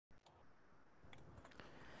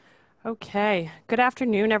Okay, good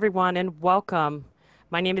afternoon, everyone, and welcome.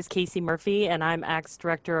 My name is Casey Murphy, and I'm ACT's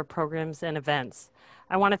Director of Programs and Events.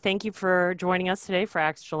 I want to thank you for joining us today for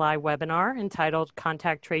ACT's July webinar entitled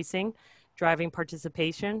Contact Tracing, Driving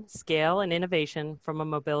Participation, Scale, and Innovation from a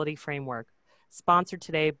Mobility Framework, sponsored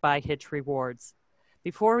today by Hytch Rewards.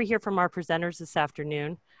 Before we hear from our presenters this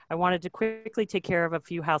afternoon, I wanted to quickly take care of a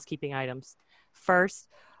few housekeeping items. First,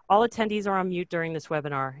 all attendees are on mute during this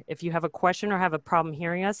webinar. If you have a question or have a problem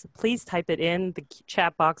hearing us, please type it in the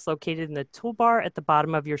chat box located in the toolbar at the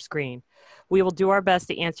bottom of your screen. We will do our best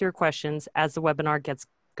to answer your questions as the webinar gets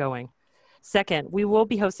going. Second, we will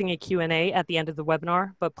be hosting a Q&A at the end of the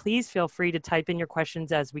webinar, but please feel free to type in your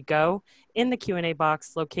questions as we go in the Q&A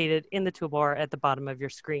box located in the toolbar at the bottom of your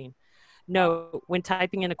screen. Note, when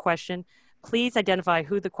typing in a question, please identify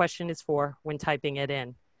who the question is for when typing it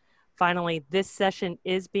in. Finally, this session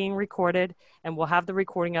is being recorded and we'll have the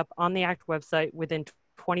recording up on the ACT website within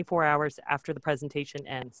 24 hours after the presentation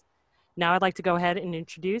ends. Now I'd like to go ahead and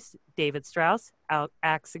introduce David Strauss,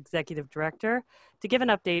 ACT's Executive Director, to give an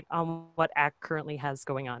update on what ACT currently has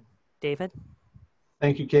going on. David?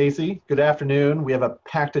 Thank you, Casey. Good afternoon. We have a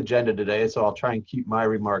packed agenda today, so I'll try and keep my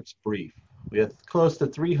remarks brief. We have close to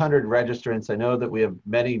 300 registrants. I know that we have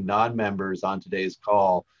many non-members on today's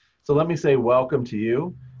call. So let me say welcome to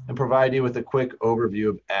you and provide you with a quick overview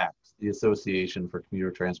of ACT, the Association for Commuter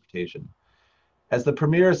Transportation. As the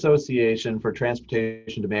premier association for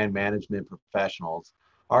transportation demand management professionals,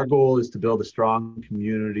 our goal is to build a strong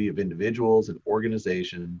community of individuals and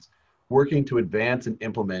organizations working to advance and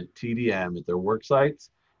implement TDM at their work sites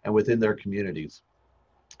and within their communities.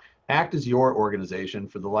 ACT is your organization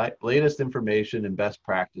for the latest information and best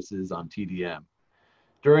practices on TDM.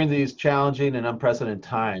 During these challenging and unprecedented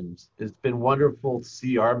times, it's been wonderful to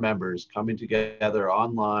see our members coming together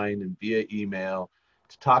online and via email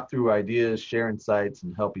to talk through ideas, share insights,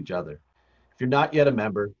 and help each other. If you're not yet a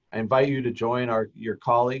member, I invite you to join your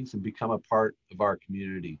colleagues and become a part of our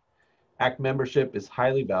community. ACT membership is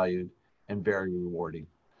highly valued and very rewarding.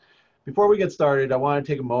 Before we get started, I want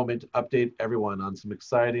to take a moment to update everyone on some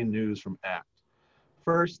exciting news from ACT.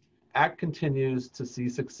 First, ACT continues to see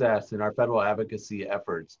success in our federal advocacy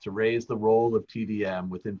efforts to raise the role of TDM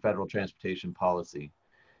within federal transportation policy.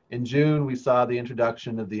 In June, we saw the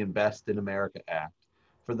introduction of the Invest in America Act.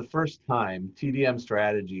 For the first time, TDM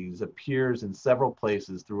strategies appears in several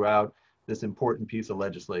places throughout this important piece of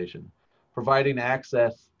legislation, providing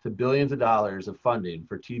access to billions of dollars of funding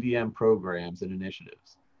for TDM programs and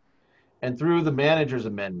initiatives. And through the manager's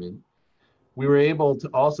amendment, we were able to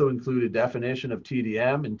also include a definition of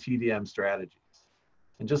TDM and TDM strategies.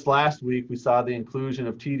 And just last week, we saw the inclusion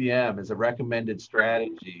of TDM as a recommended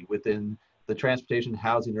strategy within the Transportation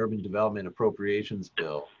Housing Urban Development Appropriations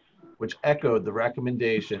Bill, which echoed the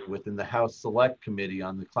recommendation within the House Select Committee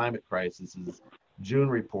on the Climate Crisis's June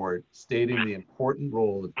report, stating the important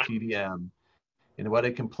role of TDM and what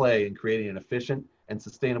it can play in creating an efficient and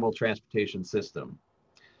sustainable transportation system.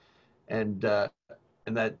 And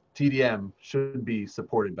that TDM should be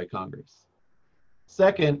supported by Congress.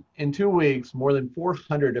 Second, in 2 weeks, more than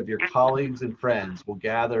 400 of your colleagues and friends will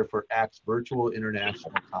gather for ACT's virtual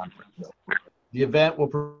international conference. The event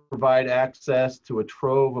will provide access to a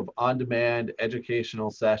trove of on-demand educational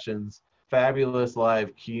sessions, fabulous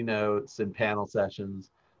live keynotes and panel sessions,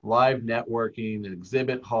 live networking, an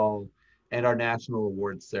exhibit hall, and our national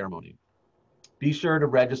awards ceremony. Be sure to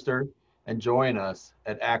register and join us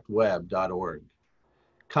at actweb.org.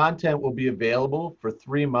 Content will be available for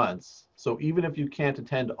 3 months, so even if you can't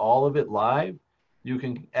attend all of it live, you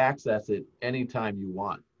can access it anytime you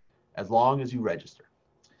want, as long as you register.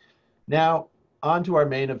 Now, on to our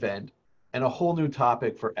main event and a whole new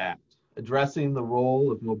topic for ACT, addressing the role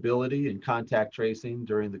of mobility and contact tracing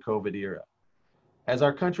during the COVID era. As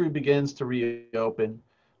our country begins to reopen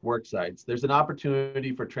work sites, there's an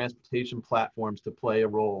opportunity for transportation platforms to play a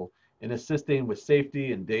role in assisting with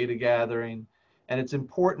safety and data gathering, and it's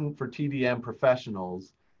important for TDM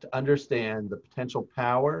professionals to understand the potential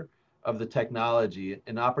power of the technology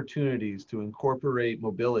and opportunities to incorporate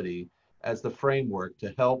mobility as the framework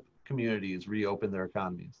to help communities reopen their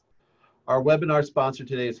economies. Our webinar sponsor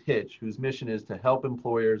today is Hytch, whose mission is to help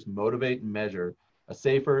employers motivate and measure a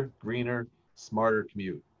safer, greener, smarter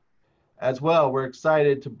commute. As well, we're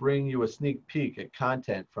excited to bring you a sneak peek at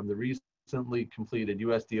content from the recently completed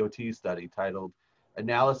US DOT study titled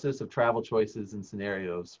Analysis of Travel Choices and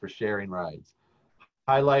Scenarios for Sharing Rides,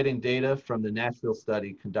 highlighting data from the Nashville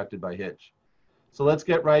study conducted by Hytch. So let's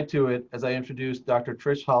get right to it as I introduce Dr.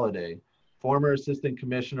 Trish Holliday, former Assistant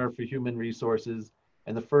Commissioner for Human Resources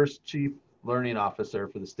and the first Chief Learning Officer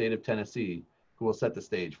for the state of Tennessee, who will set the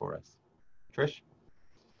stage for us. Trish?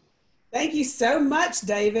 Thank you so much,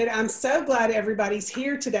 David. I'm so glad everybody's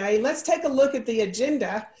here today. Let's take a look at the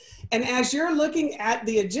agenda. And as you're looking at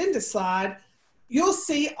the agenda slide, you'll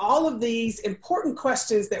see all of these important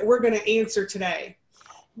questions that we're going to answer today.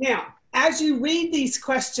 Now, as you read these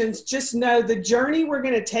questions, just know the journey we're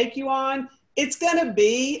going to take you on, it's going to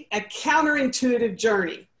be a counterintuitive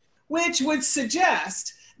journey, which would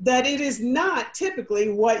suggest that it is not typically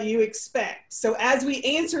what you expect. So as we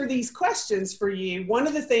answer these questions for you, one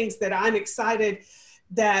of the things that I'm excited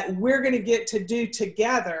that we're going to get to do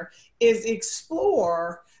together is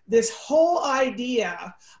explore this whole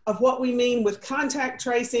idea of what we mean with contact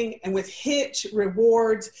tracing and with Hytch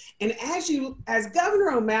rewards. And as Governor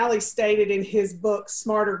O'Malley stated in his book,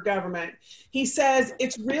 Smarter Government, he says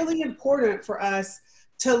it's really important for us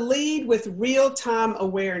to lead with real-time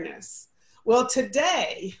awareness. Well,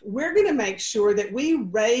 today, we're going to make sure that we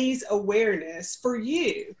raise awareness for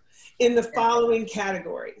you in the following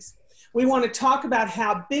categories. We want to talk about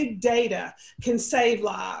how big data can save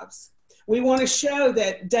lives. We want to show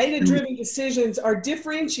that data-driven decisions are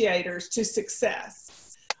differentiators to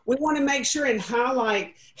success. We want to make sure and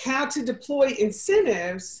highlight how to deploy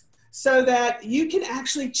incentives so that you can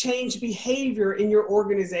actually change behavior in your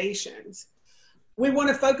organizations. We want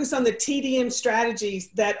to focus on the TDM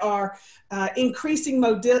strategies that are increasing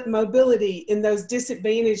mobility in those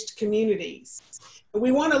disadvantaged communities.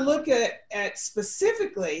 We want to look at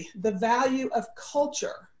specifically the value of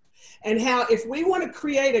culture and how if we want to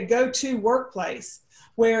create a go-to workplace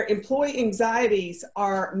where employee anxieties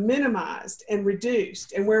are minimized and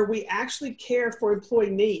reduced and where we actually care for employee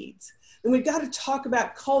needs, then we've got to talk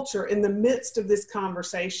about culture in the midst of this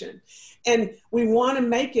conversation. And we want to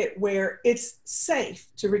make it where it's safe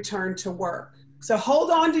to return to work. So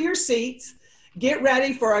hold on to your seats, get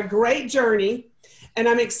ready for a great journey. And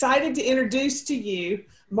I'm excited to introduce to you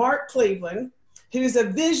Mark Cleveland, who's a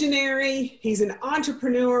visionary. He's an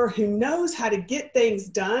entrepreneur who knows how to get things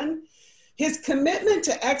done. His commitment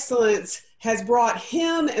to excellence has brought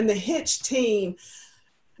him and the Hytch team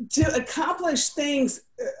to accomplish things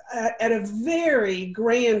at a very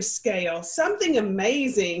grand scale, something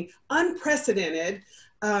amazing, unprecedented,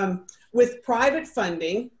 with private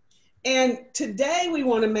funding. And today we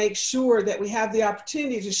want to make sure that we have the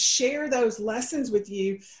opportunity to share those lessons with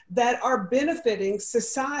you that are benefiting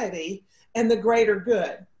society and the greater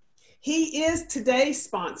good. He is today's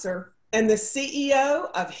sponsor and the CEO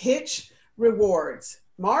of Hytch Rewards.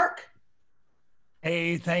 Mark?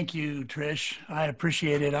 Hey, thank you, Trish. I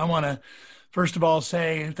appreciate it. I want to, first of all,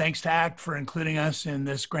 say thanks to ACT for including us in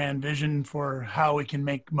this grand vision for how we can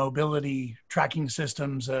make mobility tracking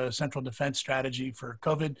systems a central defense strategy for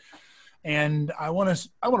COVID. And I want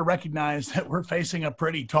to recognize that we're facing a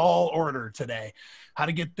pretty tall order today, how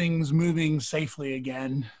to get things moving safely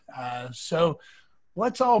again. So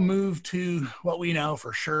let's all move to what we know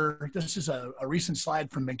for sure. This is a recent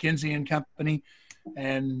slide from McKinsey and Company.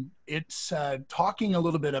 And it's talking a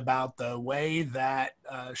little bit about the way that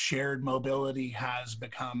shared mobility has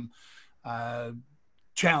become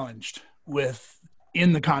challenged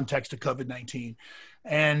in the context of COVID-19.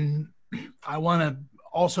 And I want to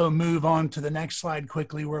also move on to the next slide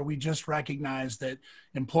quickly, where we just recognize that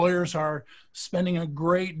employers are spending a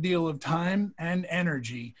great deal of time and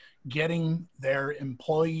energy getting their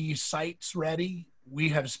employee sites ready. We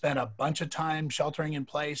have spent a bunch of time sheltering in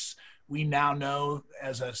place. We now know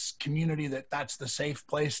as a community that that's the safe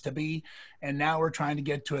place to be. And now we're trying to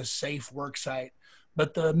get to a safe work site.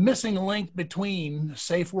 But the missing link between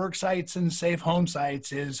safe work sites and safe home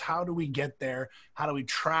sites is, how do we get there? How do we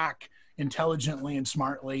track intelligently and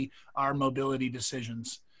smartly our mobility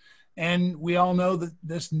decisions? And we all know that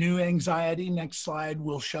this new anxiety, next slide,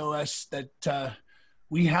 will show us that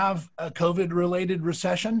we have a COVID-related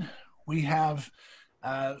recession. We have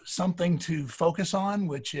something to focus on,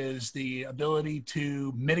 which is the ability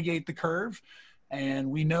to mitigate the curve.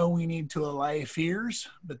 And we know we need to allay fears,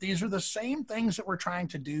 but these are the same things that we're trying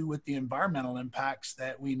to do with the environmental impacts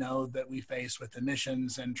that we know that we face with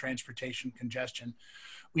emissions and transportation congestion.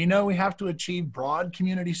 We know we have to achieve broad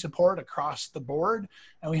community support across the board,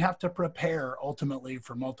 and we have to prepare ultimately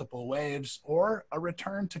for multiple waves or a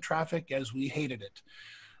return to traffic as we hated it.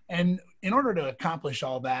 And in order to accomplish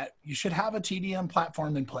all that, you should have a TDM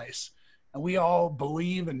platform in place. And we all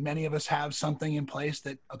believe, and many of us have something in place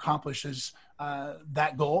that accomplishes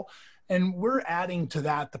that goal. And we're adding to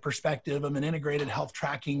that the perspective of an integrated health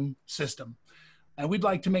tracking system. And we'd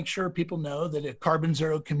like to make sure people know that a carbon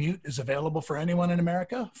zero commute is available for anyone in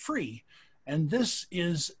America, free. And this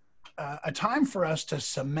is a time for us to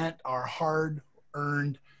cement our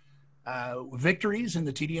hard-earned victories in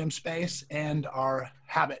the TDM space and our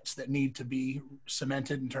habits that need to be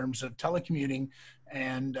cemented in terms of telecommuting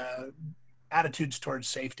and attitudes towards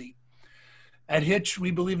safety. At Hytch,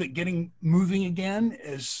 we believe that getting moving again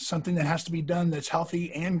is something that has to be done that's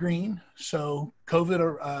healthy and green. So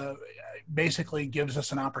COVID basically gives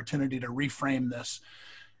us an opportunity to reframe this.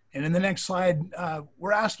 And in the next slide,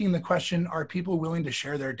 we're asking the question, are people willing to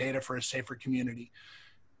share their data for a safer community?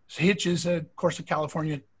 So Hytch is, of course, a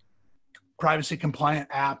California privacy compliant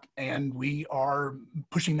app, and we are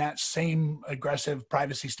pushing that same aggressive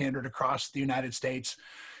privacy standard across the United States.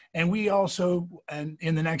 And we also, and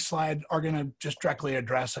in the next slide, are going to just directly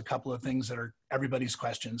address a couple of things that are everybody's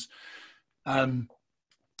questions. Pardon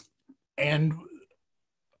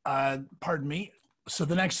me. So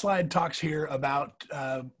the next slide talks here about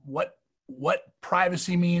what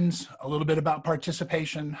privacy means, a little bit about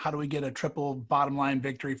participation, how do we get a triple bottom line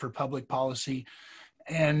victory for public policy.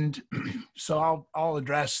 And so I'll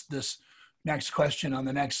address this next question on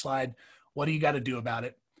the next slide. What do you got to do about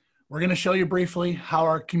it? We're going to show you briefly how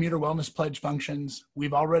our commuter wellness pledge functions.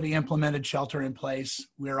 We've already implemented shelter in place.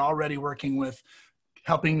 We're already working with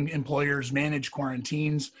helping employers manage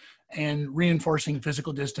quarantines and reinforcing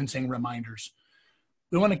physical distancing reminders.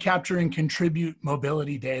 We want to capture and contribute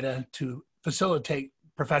mobility data to facilitate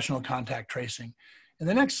professional contact tracing. In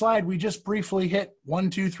the next slide, we just briefly hit 1,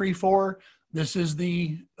 2, 3, 4. This is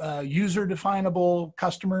the user definable,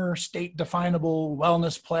 customer state definable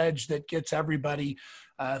wellness pledge that gets everybody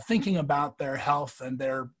thinking about their health and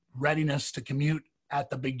their readiness to commute at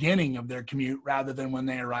the beginning of their commute rather than when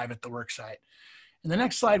they arrive at the work site. In the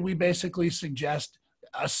next slide, we basically suggest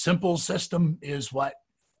a simple system is what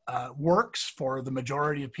works for the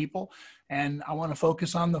majority of people. And I want to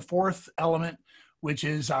focus on the fourth element, which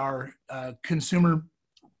is our consumer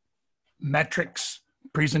metrics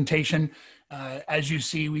presentation. As you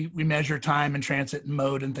see, we measure time and transit and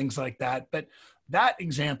mode and things like that. But that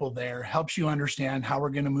example there helps you understand how we're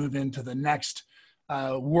going to move into the next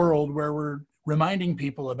world where we're reminding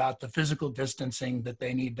people about the physical distancing that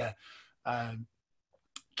they need to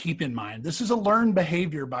keep in mind. This is a learned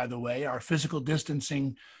behavior, by the way, our physical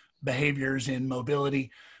distancing behaviors in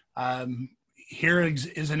mobility. Here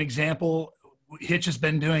is an example. Hytch has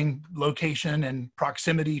been doing location and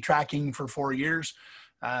proximity tracking for 4 years.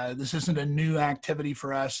 This isn't a new activity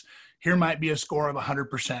for us. Here might be a score of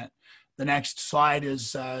 100%. The next slide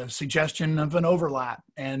is a suggestion of an overlap,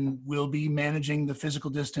 and we'll be managing the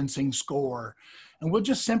physical distancing score. And we'll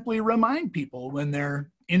just simply remind people when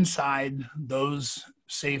they're inside those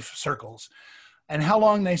safe circles and how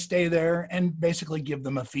long they stay there, and basically give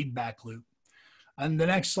them a feedback loop. And the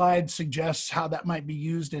next slide suggests how that might be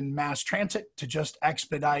used in mass transit to just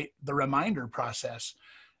expedite the reminder process.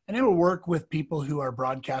 And it will work with people who are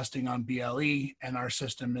broadcasting on BLE, and our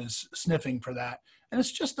system is sniffing for that. And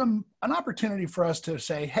it's just an opportunity for us to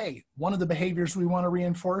say, hey, one of the behaviors we want to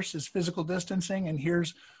reinforce is physical distancing, and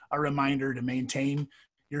here's a reminder to maintain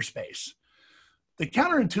your space. The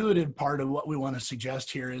counterintuitive part of what we want to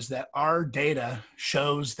suggest here is that our data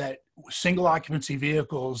shows that single occupancy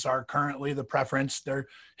vehicles are currently the preference. They're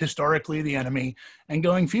historically the enemy. And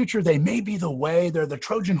going future, they may be the way, they're the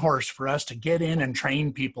Trojan horse for us to get in and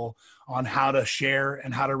train people on how to share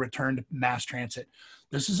and how to return to mass transit.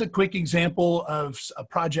 This is a quick example of a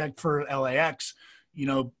project for LAX. You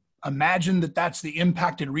know, imagine that that's the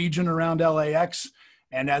impacted region around LAX.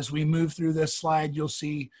 And as we move through this slide, you'll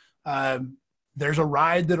see there's a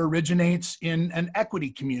ride that originates in an equity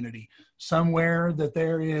community, somewhere that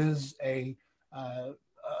there is a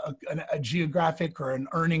geographic or an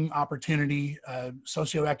earning opportunity,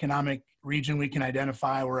 socioeconomic region we can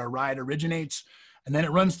identify where a ride originates, and then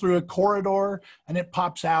it runs through a corridor and it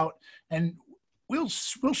pops out. And we'll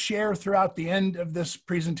share throughout the end of this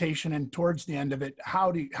presentation and towards the end of it how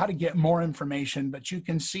to get more information. But you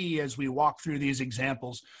can see as we walk through these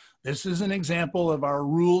examples, this is an example of our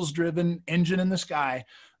rules-driven engine in the sky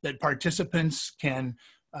that participants can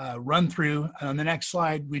run through. And on the next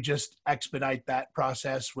slide, we just expedite that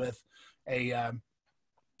process with an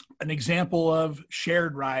example of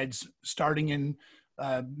shared rides starting in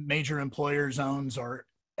major employer zones or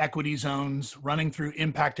equity zones, running through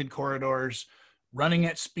impacted corridors, running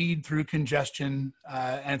at speed through congestion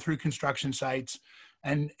and through construction sites,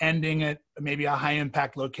 and ending at maybe a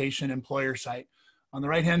high-impact location employer site. On the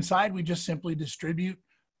right-hand side, we just simply distribute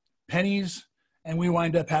pennies, and we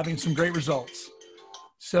wind up having some great results.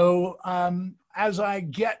 So as I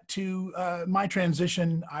get to my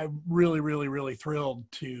transition, I'm really thrilled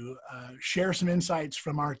to share some insights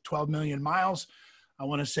from our 12 million miles. I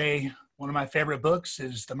want to say one of my favorite books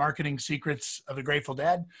is The Marketing Secrets of the Grateful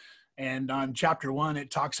Dead. And on chapter 1, it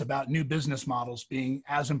talks about new business models being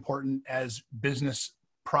as important as business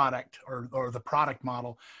product or the product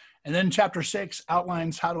model. And then chapter 6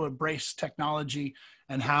 outlines how to embrace technology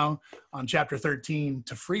and how, on chapter 13,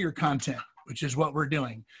 to free your content, which is what we're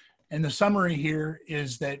doing. And the summary here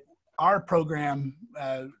is that our program,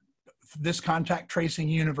 this contact tracing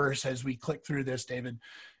universe, as we click through this, David,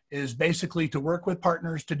 is basically to work with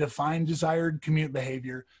partners to define desired commute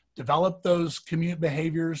behavior, develop those commute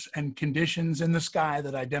behaviors and conditions in the sky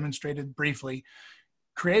that I demonstrated briefly,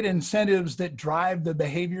 create incentives that drive the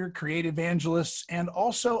behavior, create evangelists, and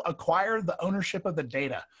also acquire the ownership of the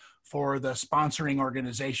data for the sponsoring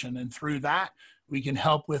organization. And through that, we can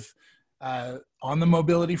help with, on the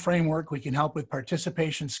mobility framework, we can help with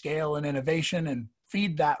participation, scale, and innovation, and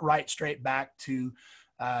feed that right straight back to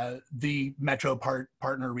the metro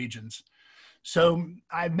partner regions. So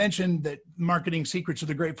I mentioned that Marketing Secrets of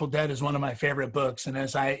the Grateful Dead is one of my favorite books. And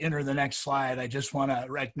as I enter the next slide, I just want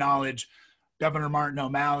to acknowledge Governor Martin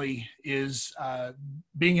O'Malley is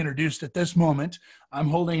being introduced at this moment. I'm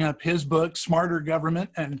holding up his book, Smarter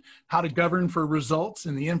Government and How to Govern for Results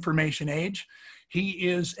in the Information Age. He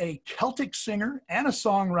is a Celtic singer and a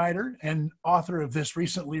songwriter and author of this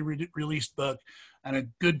recently released book, and a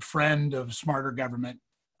good friend of Smarter Government.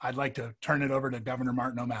 I'd like to turn it over to Governor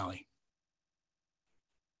Martin O'Malley.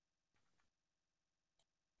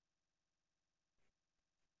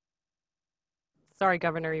 Sorry,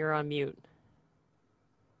 Governor, you're on mute.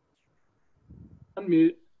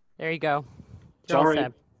 Unmute. There you go. You're all Sorry.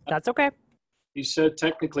 set. That's okay. You said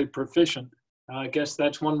technically proficient. I guess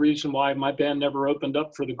that's one reason why my band never opened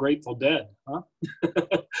up for the Grateful Dead, huh?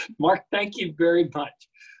 Mark, thank you very much.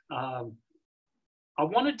 I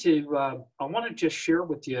wanted to just share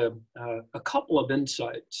with you a couple of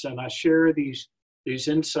insights, and I share these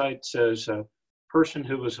insights as a person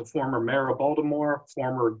who was a former mayor of Baltimore,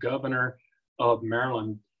 former governor of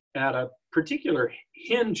Maryland, at a particular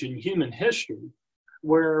hinge in human history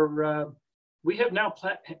where we have now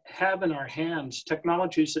have in our hands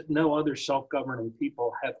technologies that no other self-governing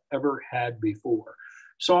people have ever had before.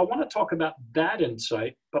 So I want to talk about that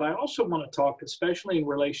insight, but I also want to talk, especially in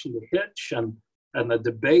relation to Hytch and the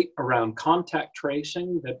debate around contact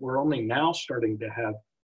tracing that we're only now starting to have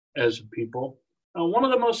as a people. One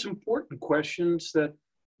of the most important questions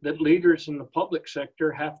that leaders in the public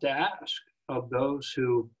sector have to ask of those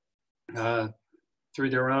who, through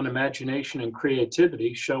their own imagination and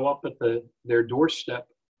creativity, show up at their doorstep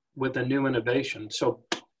with a new innovation. So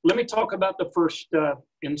let me talk about the first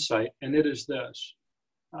insight, and it is this.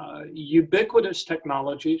 Ubiquitous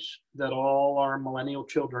technologies that all our millennial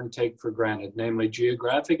children take for granted, namely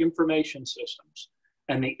geographic information systems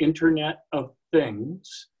and the Internet of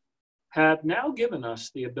Things, have now given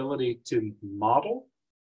us the ability to model,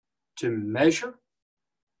 to measure,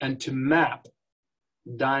 and to map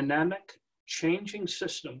dynamic, changing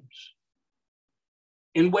systems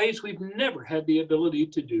in ways we've never had the ability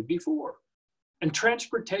to do before. And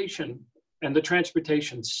transportation and the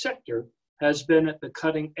transportation sector has been at the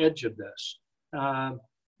cutting edge of this.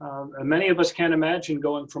 Many of us can't imagine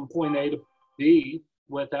going from point A to B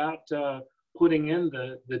without putting in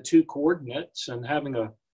the two coordinates and having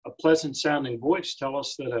a pleasant sounding voice tell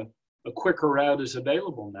us that a quicker route is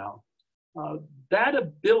available now. That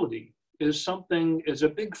ability is a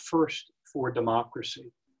big first for democracy.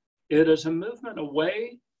 It is a movement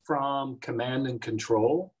away from command and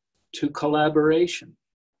control to collaboration.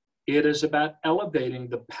 It is about elevating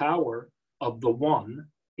the power of the one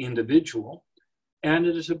individual, and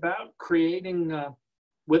it is about creating,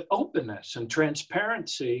 with openness and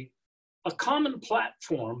transparency, a common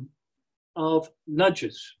platform of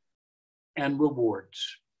nudges and rewards.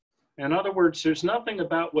 In other words, there's nothing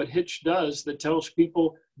about what Hytch does that tells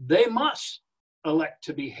people they must elect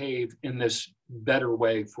to behave in this better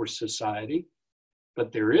way for society.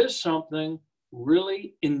 But there is something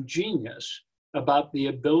really ingenious about the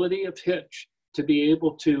ability of Hytch to be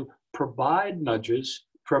able to provide nudges,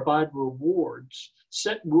 provide rewards,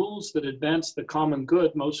 set rules that advance the common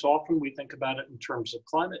good. Most often we think about it in terms of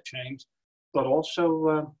climate change, but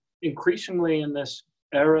also increasingly in this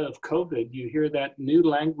era of COVID, you hear that new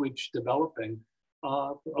language developing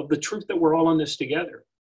of the truth that we're all in this together,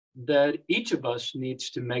 that each of us needs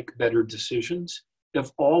to make better decisions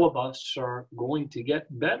if all of us are going to get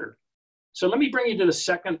better. So let me bring you to the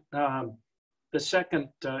second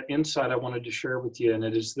insight I wanted to share with you, and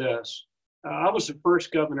it is this. I was the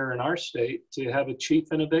first governor in our state to have a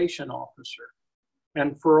chief innovation officer.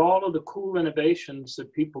 And for all of the cool innovations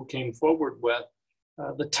that people came forward with,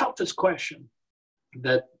 the toughest question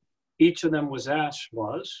that each of them was asked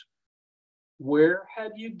was, where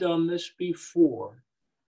have you done this before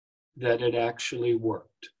that it actually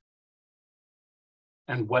worked?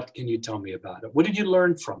 And what can you tell me about it? What did you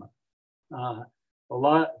learn from it? A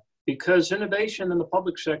lot, because innovation in the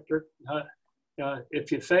public sector,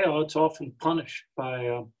 if you fail, it's often punished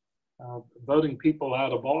by voting people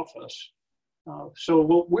out of office. So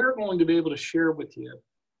what we're going to be able to share with you,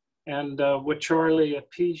 and what Charlie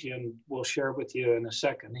Apesian will share with you in a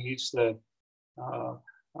second. He's the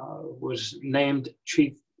was named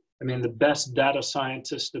the best data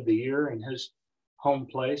scientist of the year in his home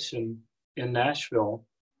place in Nashville,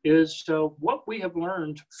 is what we have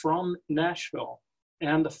learned from Nashville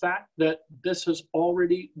and the fact that this has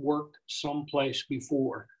already worked someplace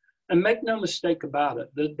before. And make no mistake about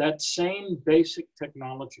it, that same basic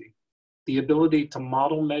technology, the ability to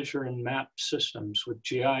model, measure, and map systems with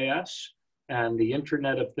GIS and the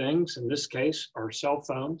Internet of Things, in this case, our cell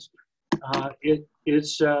phones,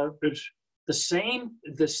 it's the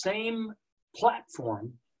same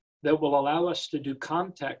platform that will allow us to do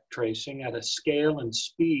contact tracing at a scale and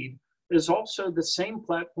speed is also the same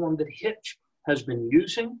platform that Hytch has been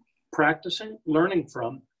using, practicing, learning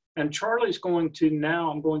from. And Charlie's going to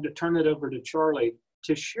now, I'm going to turn it over to Charlie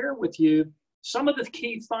to share with you some of the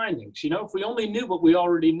key findings. You know, if we only knew what we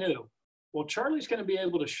already knew, well, Charlie's going to be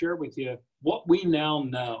able to share with you what we now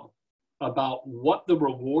know about what the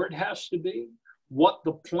reward has to be, what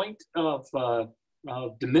the point of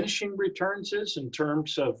diminishing returns is in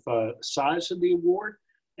terms of size of the award,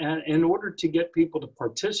 and in order to get people to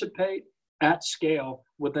participate at scale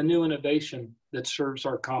with a new innovation that serves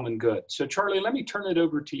our common good. So Charlie, let me turn it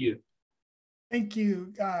over to you. Thank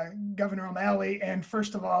you, Governor O'Malley. And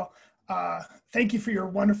first of all, thank you for your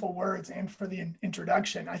wonderful words and for the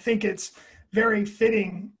introduction. I think it's very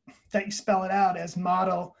fitting that you spell it out as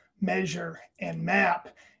model, measure, and map,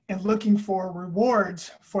 and looking for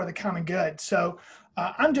rewards for the common good. So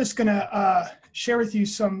I'm just gonna share with you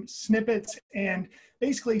some snippets and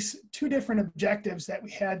basically two different objectives that we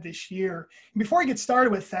had this year. And before I get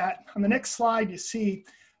started with that, on the next slide, you see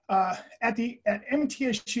at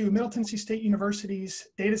MTSU, Middle Tennessee State University's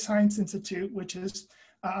Data Science Institute, which is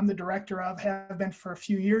I'm the director of, have been for a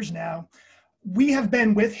few years now. We have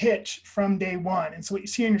been with Hytch from day one. And so what you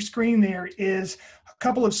see on your screen there is a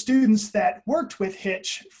couple of students that worked with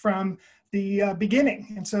Hytch from the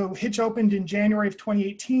beginning. And so Hytch opened in January of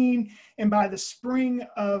 2018. And by the spring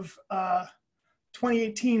of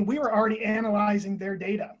 2018, we were already analyzing their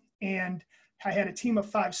data. And I had a team of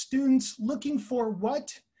 5 students looking for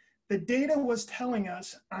what the data was telling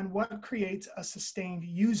us on what creates a sustained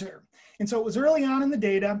user. And so it was early on in the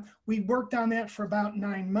data. We worked on that for about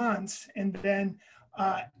 9 months. And then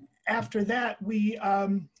after that, we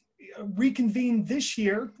reconvened this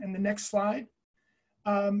year, and the next slide,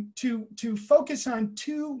 to focus on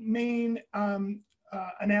 2 main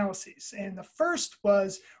analyses. And the first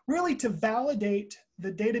was really to validate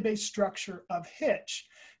the database structure of Hytch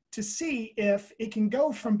to see if it can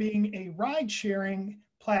go from being a ride-sharing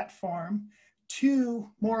platform to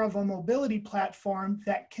more of a mobility platform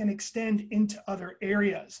that can extend into other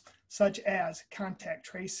areas, such as contact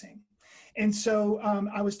tracing. And so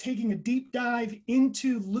I was taking a deep dive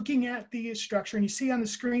into looking at the structure, and you see on the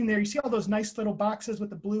screen there, you see all those nice little boxes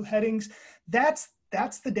with the blue headings. That's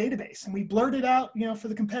the database, and we blurred it out, you know, for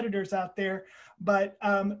the competitors out there. But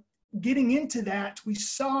getting into that, we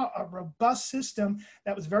saw a robust system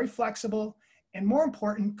that was very flexible, and more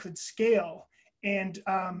important, could scale and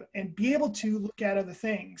be able to look at other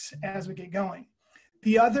things as we get going.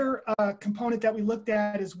 The other component that we looked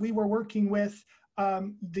at is we were working with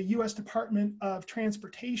the U.S. Department of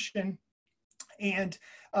Transportation, and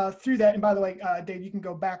through that, and by the way, Dave, you can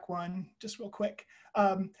go back one just real quick.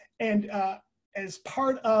 As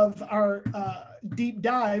part of our deep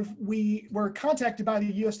dive, we were contacted by the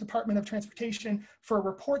U.S. Department of Transportation for a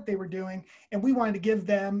report they were doing, and we wanted to give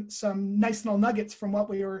them some nice little nuggets from what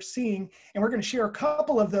we were seeing, and we're going to share a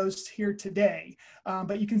couple of those here today.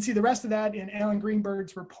 But you can see the rest of that in Alan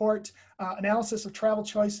Greenberg's report, analysis of travel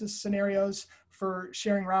choices, scenarios for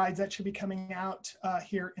sharing rides. That should be coming out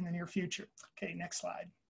here in the near future. Okay, next slide.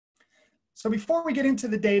 So before we get into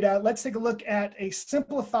the data, let's take a look at a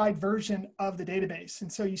simplified version of the database.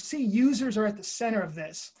 And so you see users are at the center of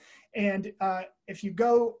this. And if you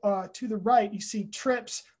go to the right, you see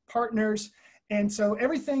trips, partners. And so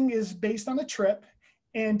everything is based on a trip.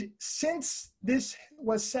 And since this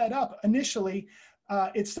was set up initially,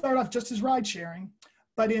 it started off just as ride sharing.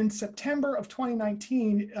 But in September of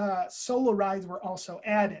 2019, solo rides were also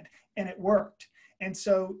added, and it worked. And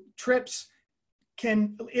so trips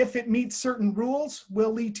can, if it meets certain rules,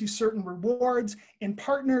 will lead to certain rewards, and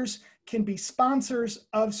partners can be sponsors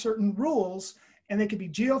of certain rules And they could be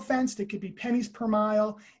geofenced, it could be pennies per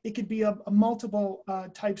mile, it could be a multiple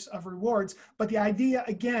types of rewards. But the idea,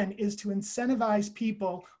 again, is to incentivize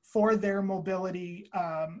people for their mobility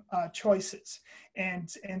choices.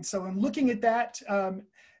 And so in looking at that,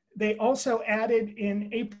 they also added in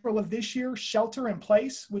April of this year, shelter in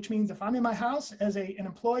place, which means if I'm in my house as an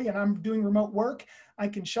employee and I'm doing remote work, I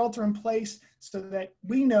can shelter in place so that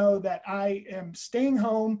we know that I am staying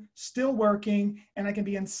home, still working, and I can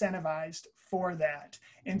be incentivized for that.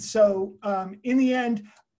 And so in the end,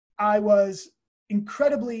 I was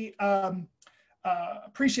incredibly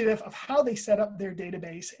appreciative of how they set up their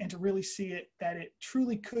database and to really see it, that it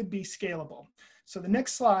truly could be scalable. So the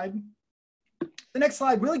next slide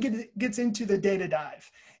really gets into the data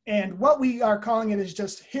dive. And what we are calling it is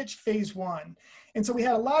just Hytch phase 1. And so we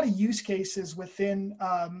had a lot of use cases within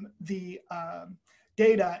the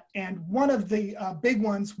data. And one of the big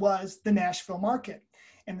ones was the Nashville market.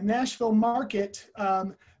 And the Nashville market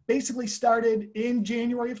basically started in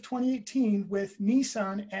January of 2018 with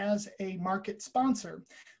Nissan as a market sponsor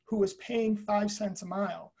who was paying 5 cents a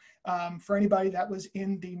mile. For anybody that was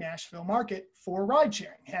in the Nashville market for ride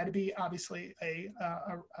sharing. Had to be obviously a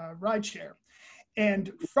ride share.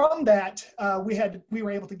 And from that, we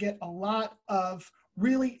were able to get a lot of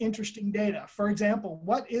really interesting data. For example,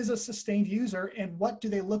 what is a sustained user and what do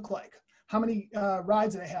they look like? How many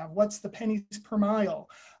rides do they have? What's the pennies per mile?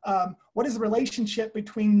 What is the relationship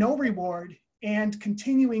between no reward and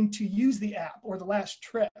continuing to use the app or the last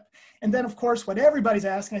trip? And then of course, what everybody's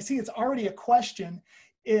asking, I see it's already a question,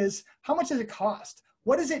 is how much does it cost?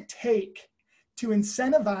 What does it take to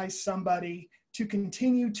incentivize somebody to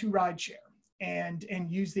continue to ride share and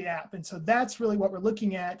use the app? And so that's really what we're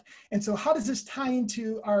looking at. And so how does this tie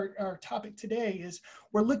into our topic today is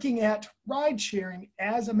we're looking at ride sharing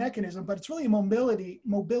as a mechanism, but it's really a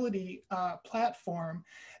mobility platform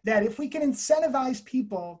that if we can incentivize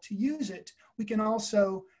people to use it, we can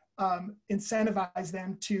also incentivize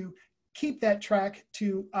them to keep that track,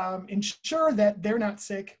 to ensure that they're not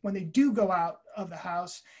sick when they do go out of the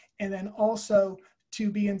house, and then also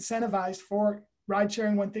to be incentivized for ride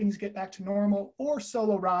sharing when things get back to normal, or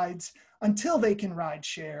solo rides until they can ride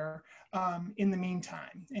share in the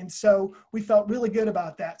meantime. And so we felt really good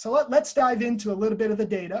about that. So let's dive into a little bit of the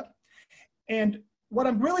data. And what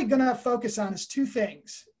I'm really gonna focus on is two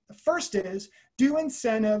things. The first is, do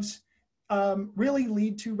incentives really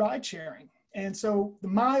lead to ride sharing? And so the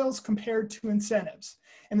miles compared to incentives.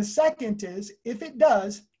 And the second is, if it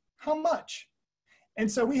does, how much?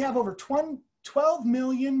 And so we have over 12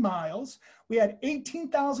 million miles. We had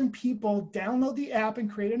 18,000 people download the app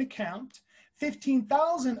and create an account.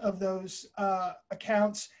 15,000 of those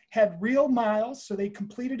accounts had real miles, so they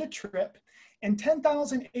completed a trip. And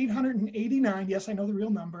 10,889, yes, I know the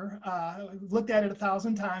real number, looked at it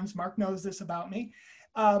 1,000 times, Mark knows this about me,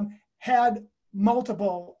 had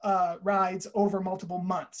multiple rides over multiple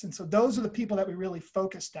months. And so those are the people that we really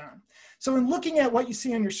focused on. So in looking at what you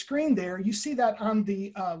see on your screen there, you see that on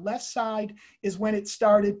the left side is when it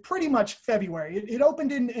started, pretty much February. It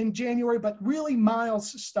opened in January, but really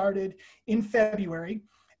miles started in February.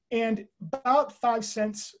 And about 5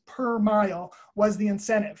 cents per mile was the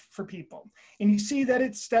incentive for people. And you see that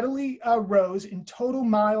it steadily rose in total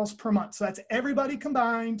miles per month. So that's everybody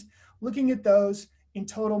combined, looking at those in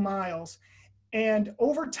total miles. And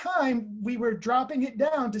over time, we were dropping it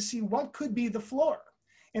down to see what could be the floor.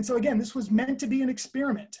 And so again, this was meant to be an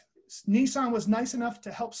experiment. Nissan was nice enough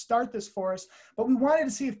to help start this for us, but we wanted to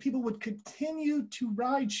see if people would continue to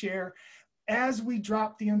ride share as we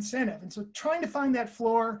drop the incentive. And so trying to find that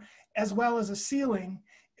floor as well as a ceiling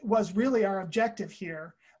was really our objective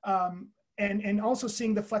here. And also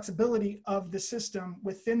seeing the flexibility of the system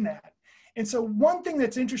within that. And so one thing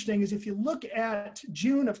that's interesting is if you look at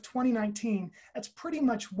June of 2019, that's pretty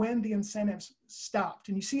much when the incentives stopped.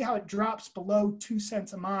 And you see how it drops below 2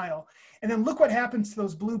 cents a mile. And then look what happens to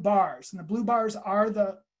those blue bars. And the blue bars are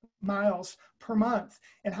the miles per month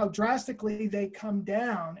and how drastically they come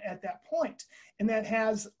down at that point. And that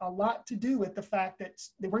has a lot to do with the fact that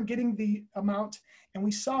they weren't getting the amount. And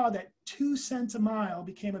we saw that 2 cents a mile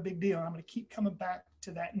became a big deal. I'm going to keep coming back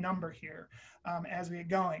to that number here as we get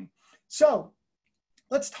going. So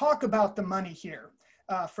let's talk about the money here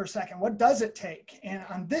for a second. What does it take? And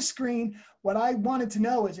on this screen, what I wanted to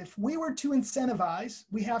know is if we were to incentivize,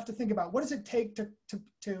 we have to think about what does it take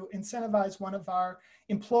to incentivize one of our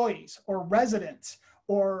employees or residents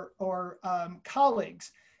or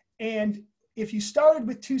colleagues. And if you started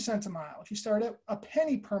with 2 cents a mile, if you started at a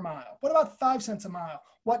penny per mile, what about 5 cents a mile?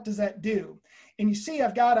 What does that do? And you see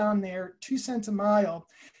I've got on there 2 cents a mile.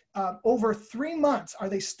 over 3 months, are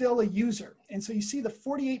they still a user? And so you see the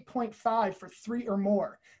 48.5 for 3 or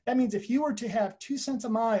more. That means if you were to have 2 cents a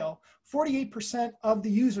mile, 48% of the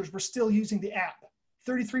users were still using the app,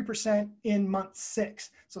 33% in month 6.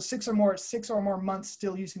 So 6 or more months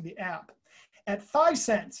still using the app. At 5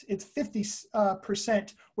 cents, it's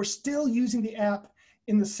 50% were still using the app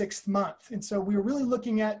in the 6th month. And so we were really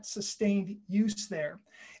looking at sustained use there.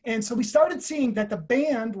 And so we started seeing that the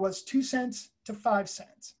band was 2 cents to 5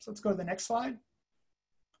 cents. So let's go to the next slide.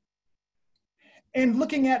 And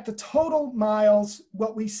looking at the total miles,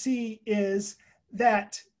 what we see is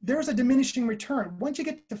that there's a diminishing return. Once you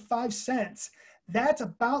get to 5 cents, that's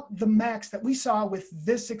about the max that we saw with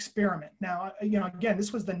this experiment. Now, again,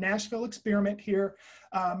 this was the Nashville experiment here.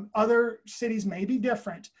 Other cities may be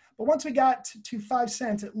different, but once we got to 5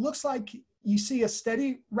 cents, it looks like you see a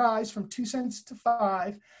steady rise from 2 cents to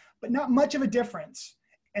 5, but not much of a difference.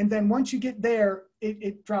 And then once you get there,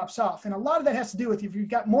 it drops off. And a lot of that has to do with if you've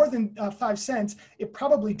got more than 5 cents, it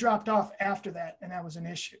probably dropped off after that, and that was an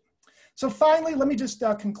issue. So finally, let me just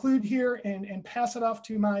conclude here and pass it off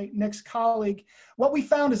to my next colleague. What we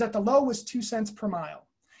found is that the low was 2 cents per mile.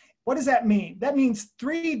 What does that mean? That means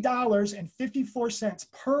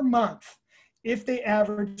 $3.54 per month if they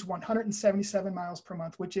average 177 miles per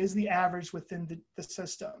month, which is the average within the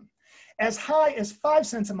system. As high as 5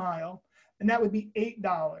 cents a mile, and that would be $8,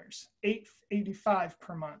 $8.85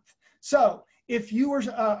 per month. So if you were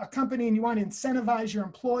a company and you want to incentivize your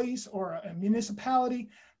employees or a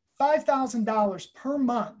municipality, $5,000 per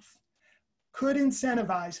month could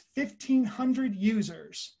incentivize 1,500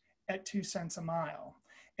 users at 2 cents a mile.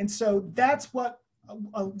 And so that's what,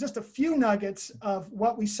 just a few nuggets of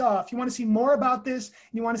what we saw. If you want to see more about this,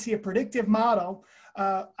 and you want to see a predictive model,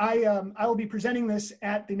 I will be presenting this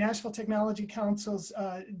at the Nashville Technology Council's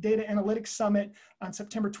Data Analytics Summit on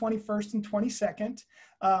September 21st and 22nd.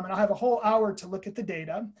 And I'll have a whole hour to look at the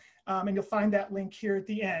data. And you'll find that link here at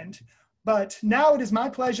the end. But now it is my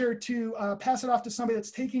pleasure to pass it off to somebody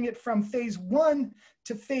that's taking it from phase 1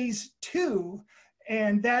 to phase 2.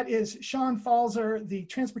 And that is Sean Falzer, the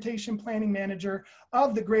Transportation Planning Manager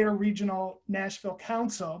of the Greater Regional Nashville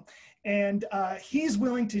Council. And he's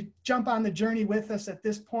willing to jump on the journey with us at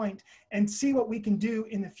this point and see what we can do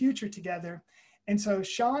in the future together. And so,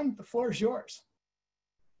 Sean, the floor is yours.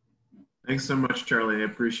 Thanks so much, Charlie. I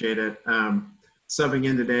appreciate it. Subbing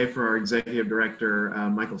in today for our Executive Director,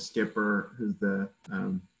 Michael Skipper, who's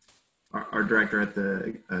our director at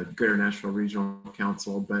the Greater Nashville Regional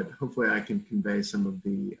Council, but hopefully I can convey some of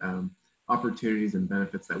the opportunities and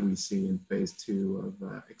benefits that we see in phase 2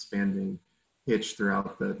 of expanding Hytch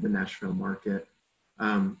throughout the Nashville market.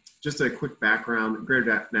 Just a quick background,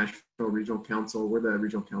 Greater Nashville Regional Council, we're the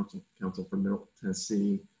Regional Council for Middle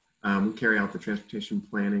Tennessee. We carry out the transportation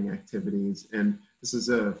planning activities, and this is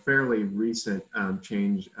a fairly recent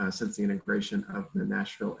change since the integration of the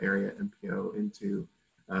Nashville area MPO into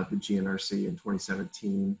the GNRC in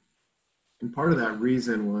 2017. And part of that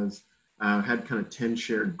reason was had kind of 10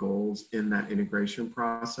 shared goals in that integration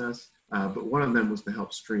process, but one of them was to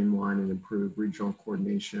help streamline and improve regional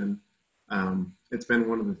coordination. It's been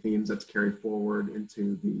one of the themes that's carried forward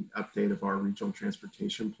into the update of our regional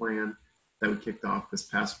transportation plan that we kicked off this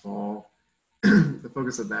past fall. The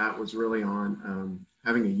focus of that was really on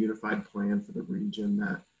having a unified plan for the region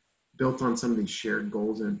that built on some of these shared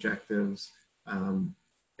goals and objectives.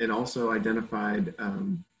 It also identified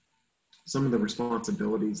some of the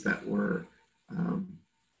responsibilities that were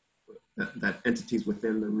that entities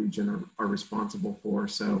within the region are responsible for.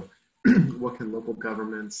 So what can local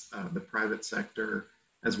governments, the private sector,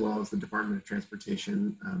 as well as the Department of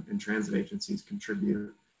Transportation and transit agencies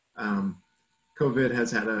contribute? COVID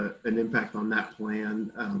has had an impact on that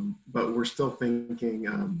plan, but we're still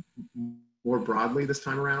thinking more broadly this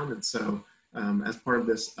time around. And so as part of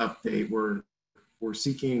this update, we're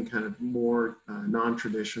seeking kind of more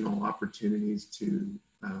non-traditional opportunities to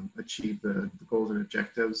achieve the goals and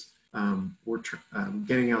objectives. We're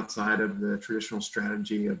getting outside of the traditional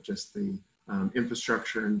strategy of just the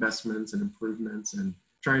infrastructure investments and improvements, and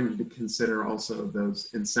trying to consider also those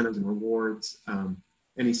incentives and rewards,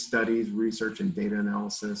 any studies, research, and data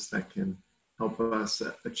analysis that can help us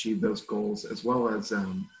achieve those goals, as well as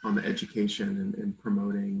on the education and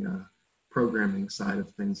promoting programming side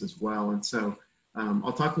of things as well. And so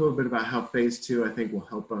I'll talk a little bit about how phase 2, I think, will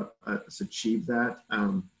help us achieve that.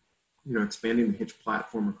 Expanding the Hytch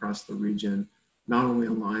platform across the region not only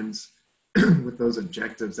aligns with those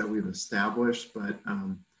objectives that we've established, but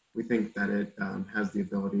we think that it has the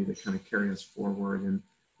ability to kind of carry us forward and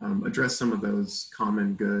address some of those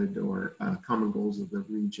common good or common goals of the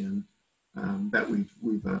region that we've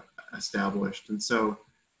established. And so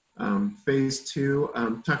Phase two,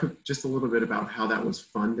 talk just a little bit about how that was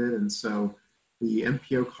funded. And so the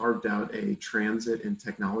MPO carved out a transit and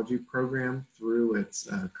technology program through its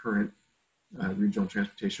current regional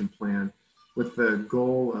transportation plan with the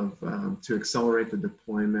goal of to accelerate the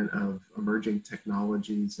deployment of emerging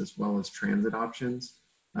technologies as well as transit options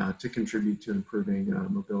to contribute to improving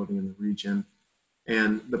mobility in the region.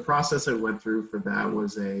 And the process I went through for that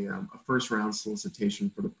was a first round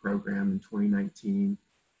solicitation for the program in 2019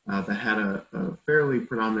 that had a fairly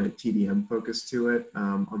predominant TDM focus to it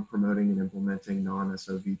on promoting and implementing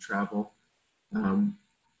non-SOV travel.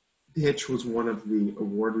 Hytch was one of the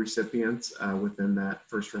award recipients within that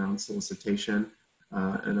first round solicitation,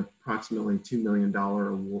 an approximately $2 million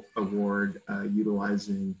award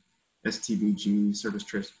utilizing STVG, Service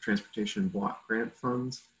Transportation Block Grant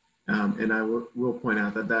funds. And I will point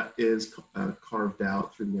out that that is carved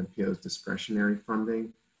out through the MPO's discretionary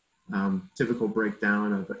funding. Typical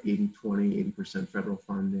breakdown of 80-20, 80% federal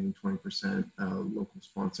funding, 20% local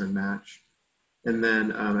sponsor match. And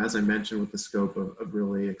then, as I mentioned, with the scope of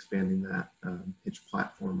really expanding that Hytch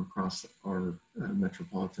platform across our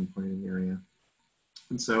metropolitan planning area.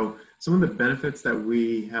 And so some of the benefits that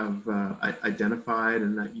we have identified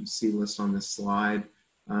and that you see listed on this slide,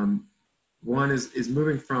 one is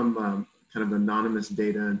moving from kind of anonymous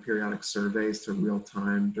data and periodic surveys to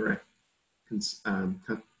real-time direct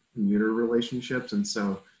commuter relationships. And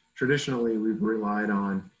so traditionally we've relied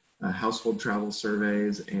on household travel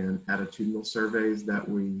surveys and attitudinal surveys that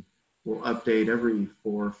we will update every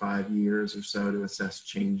 4 or 5 years or so to assess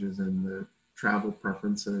changes in the travel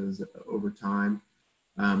preferences over time.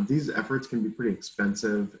 These efforts can be pretty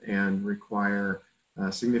expensive and require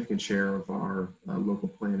a significant share of our local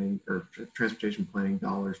planning or transportation planning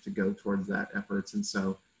dollars to go towards that efforts. And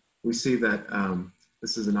so we see that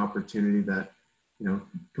this is an opportunity that, you know,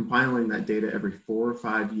 compiling that data every 4 or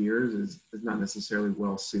 5 years is not necessarily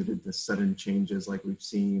well suited to sudden changes like we've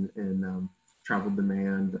seen in travel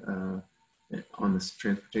demand on this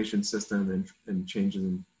transportation system and changes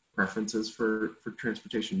in preferences for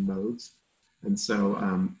transportation modes. And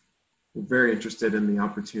so we're very interested in the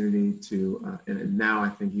opportunity to, and now I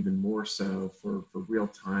think even more so for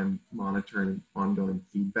real-time monitoring and ongoing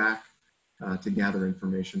feedback to gather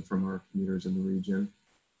information from our commuters in the region.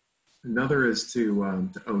 Another is to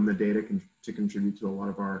own the data to contribute to a lot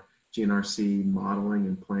of our GNRC modeling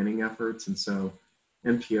and planning efforts. And so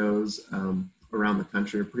MPOs around the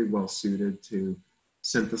country are pretty well suited to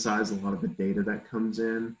synthesize a lot of the data that comes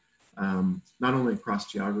in, not only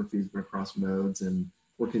across geographies, but across modes. And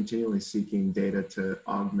we're continually seeking data to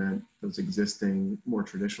augment those existing, more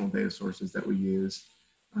traditional data sources that we use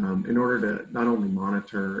in order to not only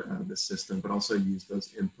monitor the system, but also use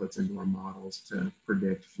those inputs into our models to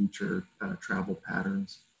predict future travel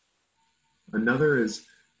patterns. Another is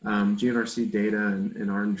GNRC data and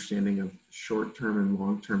our understanding of short-term and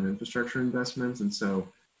long-term infrastructure investments. And so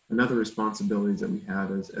another responsibilities that we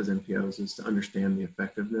have as MPOs is to understand the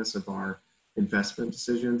effectiveness of our investment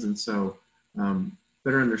decisions. And so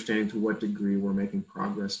better understanding to what degree we're making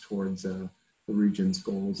progress towards the region's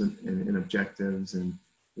goals and objectives, and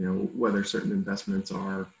you know, whether certain investments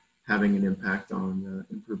are having an impact on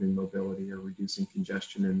improving mobility or reducing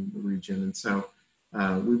congestion in the region. And so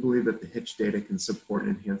we believe that the Hytch data can support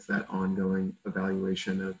and enhance that ongoing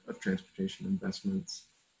evaluation of transportation investments.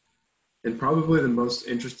 And probably the most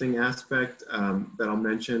interesting aspect that I'll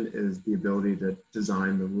mention is the ability to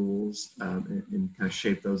design the rules and kind of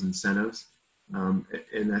shape those incentives.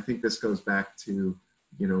 And I think this goes back to,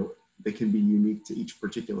 you know, they can be unique to each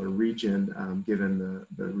particular region given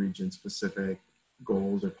the region specific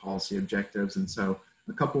goals or policy objectives. And so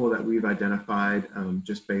a couple that we've identified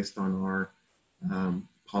just based on our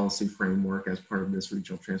policy framework as part of this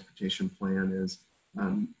regional transportation plan is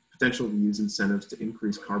potential to use incentives to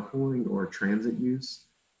increase carpooling or transit use,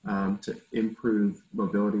 to improve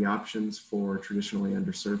mobility options for traditionally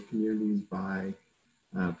underserved communities by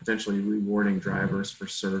potentially rewarding drivers for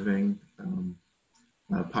serving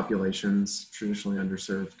populations, traditionally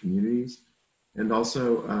underserved communities, and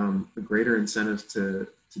also greater incentives to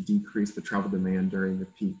decrease the travel demand during the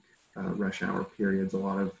peak rush hour periods. A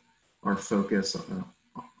lot of our focus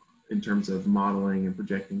in terms of modeling and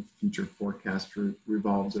projecting future forecasts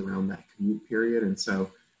revolves around that commute period. And so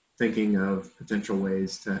thinking of potential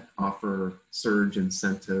ways to offer surge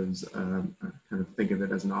incentives, kind of think of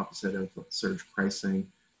it as an opposite of surge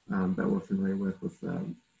pricing that we're familiar with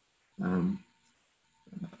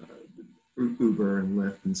Uber and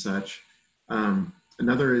Lyft and such.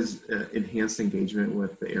 Another is enhanced engagement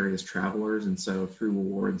with the area's travelers. And so through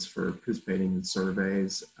awards for participating in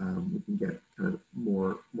surveys, we can get kind of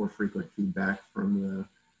more frequent feedback from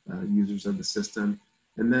users of the system.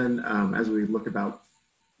 And then as we look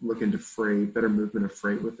into freight, better movement of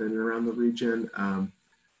freight within and around the region,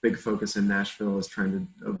 big focus in Nashville is trying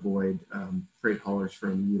to avoid freight haulers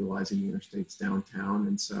from utilizing the interstates downtown.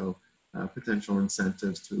 And so potential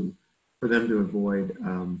incentives for them to avoid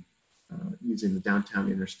using the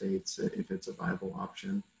downtown interstates if it's a viable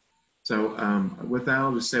option. So with that,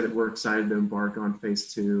 I'll just say that we're excited to embark on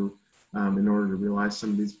phase 2 in order to realize some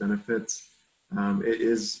of these benefits. It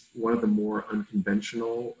is one of the more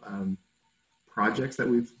unconventional projects that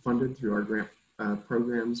we've funded through our grant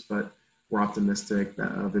programs, but we're optimistic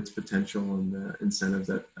of its potential and the incentives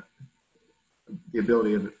the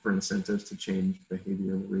ability for incentives to change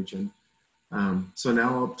behavior in the region. So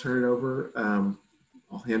now I'll turn it over.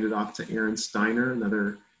 I'll hand it off to Aaron Steiner,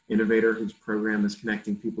 another innovator whose program is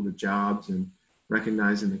connecting people to jobs and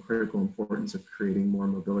recognizing the critical importance of creating more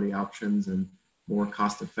mobility options and more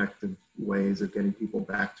cost-effective ways of getting people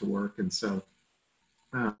back to work. And so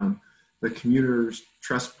the Commuters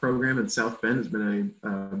Trust Program in South Bend has been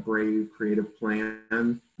a brave, creative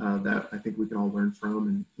plan that I think we can all learn from.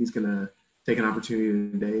 And he's going to take an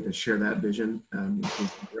opportunity today to share that vision.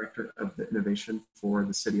 He's the director of the innovation for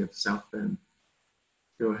the city of South Bend.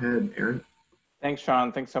 Go ahead, Aaron. Thanks,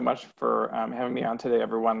 Sean. Thanks so much for having me on today,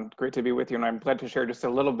 everyone. Great to be with you. And I'm glad to share just a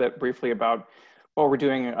little bit briefly about what we're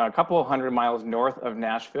doing a couple hundred miles north of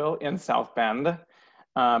Nashville in South Bend.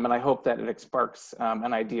 And I hope that it sparks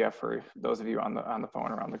an idea for those of you on the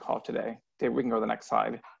phone or on the call today. Dave, we can go to the next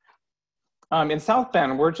slide. In South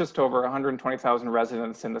Bend, we're just over 120,000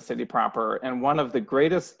 residents in the city proper. And one of the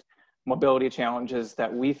greatest mobility challenges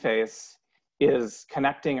that we face is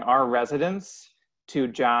connecting our residents to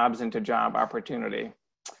jobs and to job opportunity.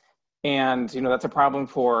 And that's a problem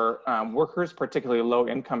for workers, particularly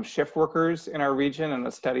low-income shift workers in our region. And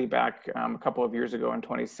a study back a couple of years ago in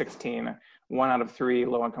 2016, 1 out of 3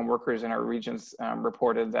 low-income workers in our regions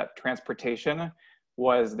reported that transportation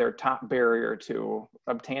was their top barrier to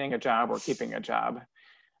obtaining a job or keeping a job.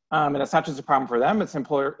 And it's not just a problem for them, it's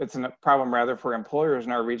a problem rather for employers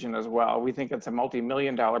in our region as well. We think it's a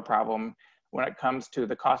multi-million-dollar problem when it comes to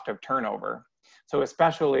the cost of turnover. So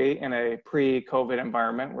especially in a pre-COVID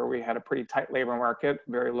environment where we had a pretty tight labor market,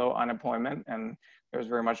 very low unemployment, and there's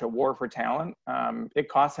very much a war for talent, it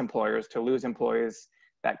costs employers to lose employees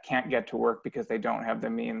that can't get to work because they don't have the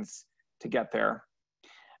means to get there.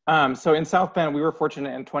 So in South Bend, we were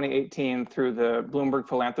fortunate in 2018 through the Bloomberg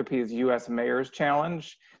Philanthropies U.S. Mayor's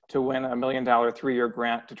Challenge to win $1 million 3-year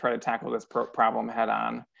grant to try to tackle this problem head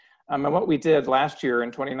on. And what we did last year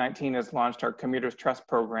in 2019 is launched our Commuters Trust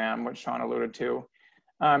Program, which Sean alluded to.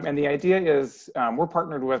 And the idea is we're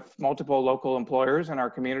partnered with multiple local employers in our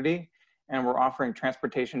community, and we're offering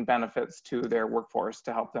transportation benefits to their workforce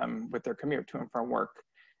to help them with their commute to and from work.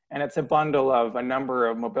 And it's a bundle of a number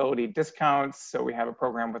of mobility discounts. So we have a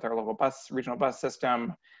program with our local regional bus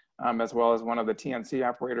system, as well as one of the TNC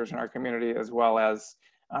operators in our community, as well as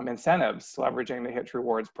incentives leveraging the Hytch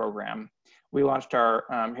Rewards program. We launched our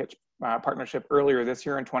Hytch partnership earlier this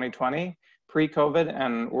year in 2020, pre-COVID,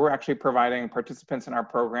 and we're actually providing participants in our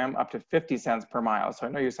program up to 50 cents per mile. So I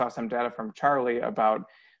know you saw some data from Charlie about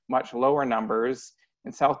much lower numbers.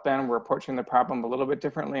 In South Bend, we're approaching the problem a little bit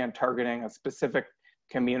differently and targeting a specific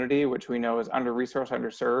community, which we know is under-resourced,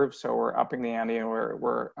 underserved. So we're upping the ante and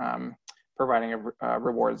we're providing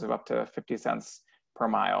rewards of up to 50 cents per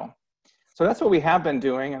mile. So that's what we have been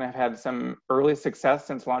doing, and I've had some early success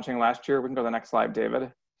since launching last year. We can go to the next slide,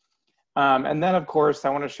 David. And then, of course, I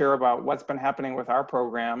want to share about what's been happening with our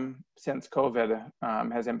program since COVID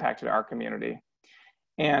has impacted our community.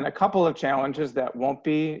 And a couple of challenges that won't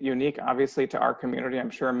be unique, obviously, to our community. I'm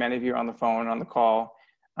sure many of you on the phone, on the call,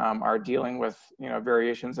 are dealing with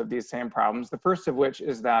variations of these same problems. The first of which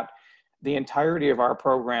is that the entirety of our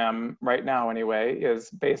program, right now anyway, is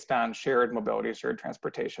based on shared mobility, shared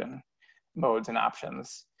transportation modes and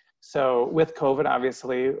options. So with COVID,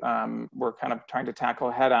 obviously, we're kind of trying to tackle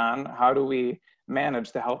head on, how do we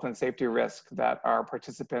manage the health and safety risk that our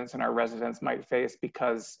participants and our residents might face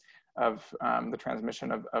because of the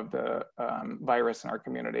transmission of the virus in our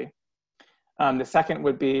community. The second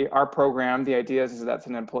would be our program. The idea is that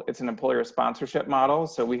it's an employer sponsorship model.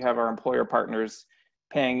 So we have our employer partners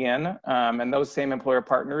paying in, and those same employer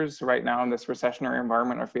partners right now in this recessionary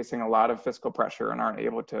environment are facing a lot of fiscal pressure and aren't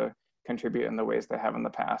able to contribute in the ways they have in the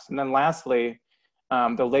past. And then lastly,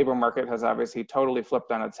 the labor market has obviously totally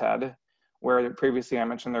flipped on its head, where previously I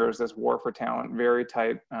mentioned there was this war for talent, very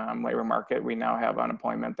tight labor market. We now have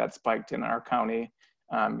unemployment that spiked in our county,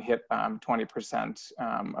 hit 20%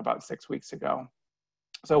 about 6 weeks ago.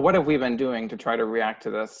 So what have we been doing to try to react to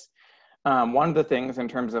this? One of the things in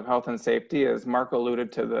terms of health and safety is Mark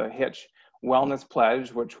alluded to the Hytch Wellness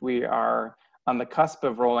Pledge, which we are on the cusp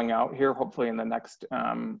of rolling out here, hopefully in the next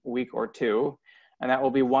week or two. And that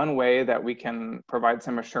will be one way that we can provide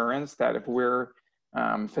some assurance that if we're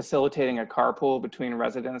facilitating a carpool between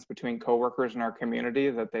residents, between coworkers in our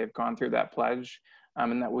community, that they've gone through that pledge,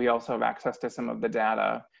 and that we also have access to some of the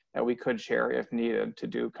data that we could share if needed to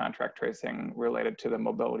do contract tracing related to the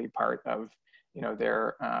mobility part of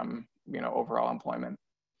their overall employment.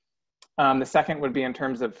 The second would be in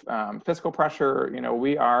terms of fiscal pressure.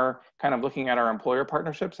 We are kind of looking at our employer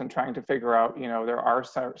partnerships and trying to figure out, there are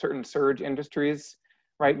certain surge industries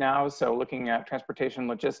right now. So looking at transportation,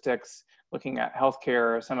 logistics, looking at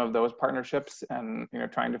healthcare, some of those partnerships, and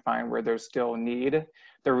trying to find where there's still need.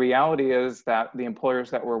 The reality is that the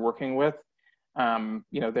employers that we're working with,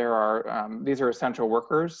 these are essential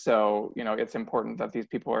workers. So it's important that these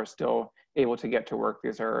people are still able to get to work.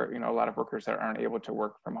 These are a lot of workers that aren't able to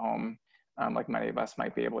work from home, like many of us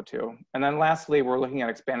might be able to. And then lastly, we're looking at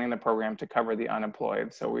expanding the program to cover the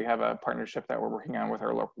unemployed. So we have a partnership that we're working on with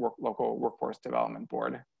our local workforce development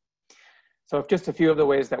board. So just a few of the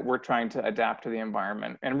ways that we're trying to adapt to the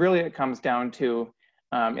environment. And really it comes down to,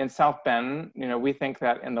 in South Bend, we think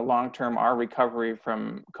that in the long term, our recovery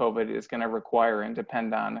from COVID is going to require and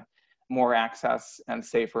depend on more access and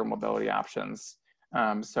safer mobility options.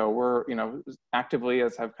 So we're, actively,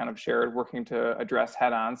 as I've kind of shared, working to address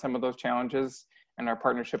head on some of those challenges, and our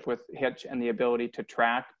partnership with Hytch and the ability to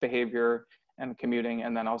track behavior and commuting,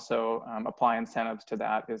 and then also apply incentives to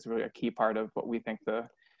that is really a key part of what we think the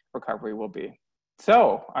recovery will be.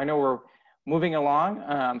 So I know we're moving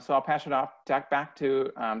along, so I'll pass it off back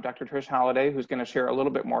to Dr. Trish Holliday, who's going to share a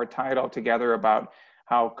little bit more, tie it all together about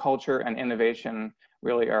how culture and innovation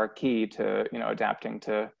really are key to adapting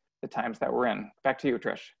to the times that we're in. Back to you,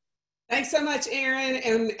 Trish. Thanks so much, Aaron.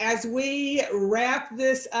 And as we wrap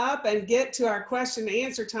this up and get to our question and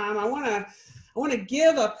answer time, I want to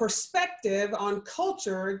give a perspective on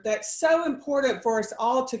culture that's so important for us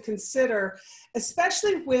all to consider,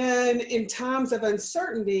 especially when in times of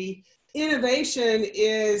uncertainty, innovation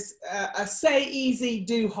is a say easy,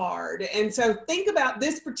 do hard. And so think about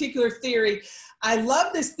this particular theory. I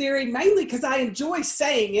love this theory mainly because I enjoy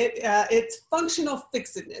saying it. It's functional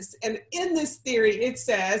fixedness. And in this theory, it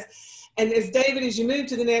says, and as David, as you move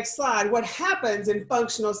to the next slide, what happens in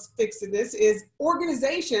functional fixedness is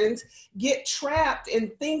organizations get trapped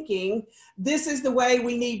in thinking, this is the way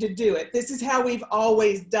we need to do it. This is how we've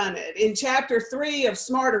always done it. In chapter 3 of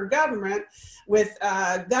Smarter Government, with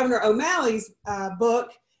Governor O'Malley's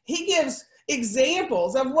book, he gives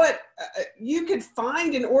examples of what you could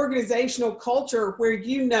find in organizational culture where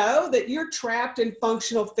that you're trapped in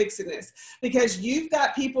functional fixedness because you've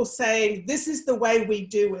got people saying, this is the way we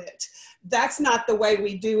do it. That's not the way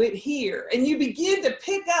we do it here. And you begin to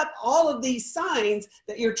pick up all of these signs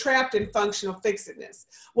that you're trapped in functional fixedness.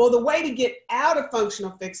 Well, the way to get out of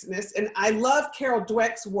functional fixedness, and I love Carol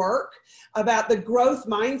Dweck's work about the growth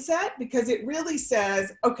mindset, because it really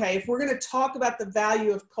says, okay, if we're going to talk about the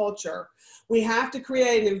value of culture, we have to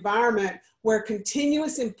create an environment where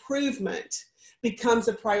continuous improvement becomes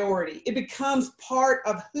a priority. It becomes part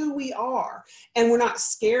of who we are, and we're not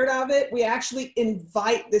scared of it. We actually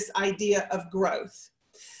invite this idea of growth.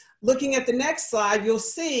 Looking at the next slide, you'll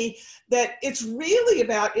see that it's really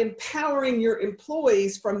about empowering your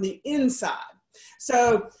employees from the inside.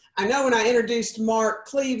 So I know when I introduced Mark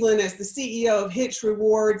Cleveland as the CEO of Hytch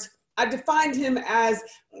Rewards, I defined him as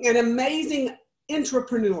an amazing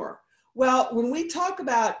entrepreneur. Well, when we talk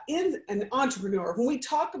about an entrepreneur, when we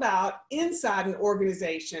talk about inside an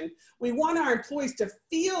organization, we want our employees to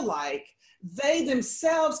feel like they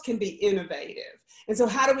themselves can be innovative. And so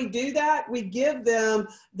how do we do that? We give them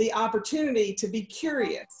the opportunity to be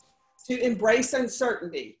curious, to embrace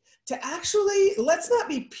uncertainty, to actually, let's not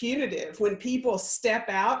be punitive when people step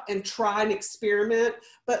out and try and experiment,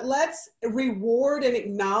 but let's reward and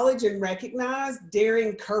acknowledge and recognize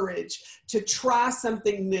daring courage to try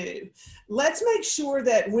something new. Let's make sure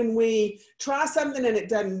that when we try something and it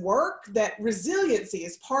doesn't work, that resiliency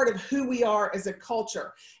is part of who we are as a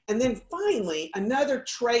culture. And then finally, another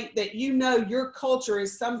trait that your culture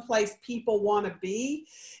is someplace people want to be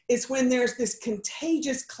is when there's this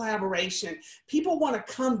contagious collaboration. People want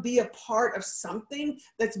to come be a part of something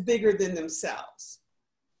that's bigger than themselves.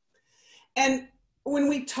 And when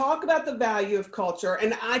we talk about the value of culture,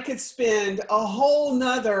 and I could spend a whole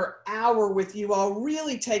nother hour with you all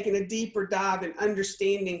really taking a deeper dive and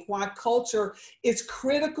understanding why culture is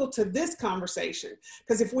critical to this conversation.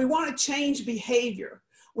 Because if we want to change behavior,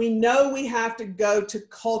 We know we have to go to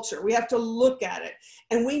culture. We have to look at it.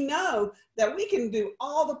 And we know that we can do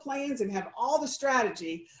all the plans and have all the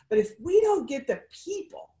strategy, but if we don't get the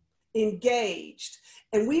people engaged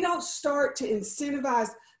and we don't start to incentivize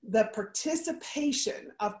the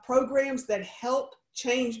participation of programs that help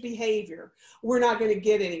change behavior, we're not going to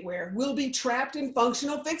get anywhere. We'll be trapped in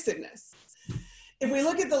functional fixedness. If we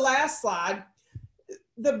look at the last slide,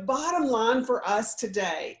 the bottom line for us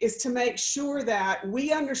today is to make sure that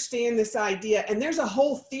we understand this idea, and there's a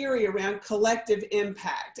whole theory around collective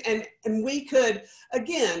impact, and we could,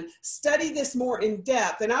 again, study this more in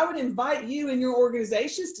depth, and I would invite you and your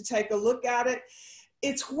organizations to take a look at it.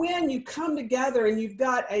 It's when you come together and you've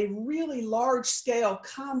got a really large scale,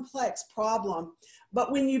 complex problem,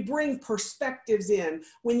 but when you bring perspectives in,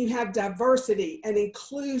 when you have diversity and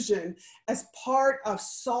inclusion as part of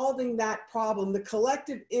solving that problem, the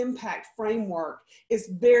collective impact framework is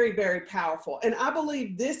very, very powerful. And I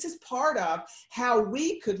believe this is part of how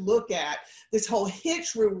we could look at this whole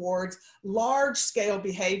Hytch rewards large scale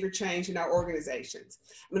behavior change in our organizations.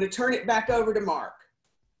 I'm going to turn it back over to Mark.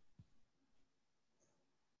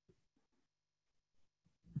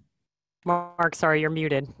 Mark, sorry, you're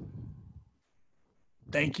muted.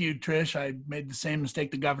 Thank you, Trish. I made the same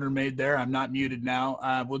mistake the governor made there. I'm not muted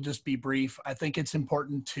now. We'll just be brief. I think it's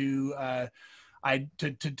important to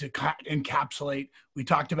encapsulate. We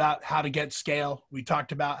talked about how to get scale. We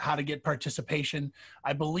talked about how to get participation.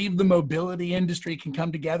 I believe the mobility industry can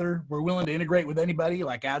come together. We're willing to integrate with anybody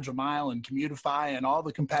like Agile Mile and Commutify and all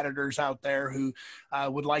the competitors out there who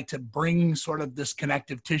would like to bring sort of this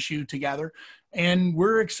connective tissue together. And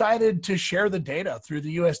we're excited to share the data through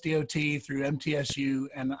the USDOT, through MTSU,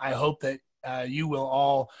 and I hope that you will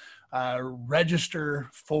all register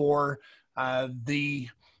for the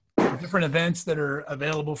different events that are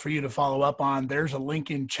available for you to follow up on. There's a link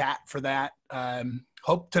in chat for that.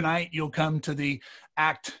 Hope tonight you'll come to the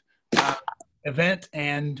ACT event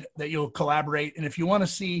and that you'll collaborate. And if you want to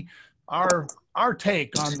see our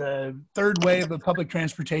take on the third wave of public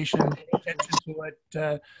transportation, pay attention to what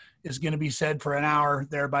is going to be said for an hour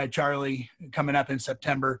there by Charlie coming up in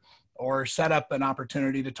September, or set up an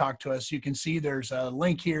opportunity to talk to us. You can see there's a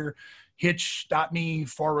link here,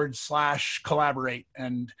 hitch.me/collaborate.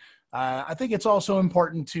 And I think it's also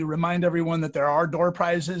important to remind everyone that there are door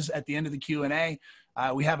prizes at the end of the Q&A.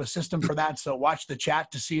 We have a system for that, so watch the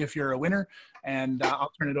chat to see if you're a winner. And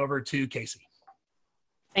I'll turn it over to Casey.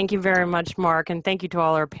 Thank you very much, Mark, and thank you to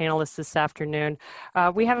all our panelists this afternoon.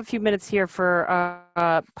 We have a few minutes here for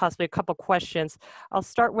possibly a couple questions. I'll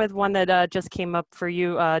start with one that just came up for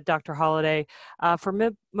you, Dr. Holliday.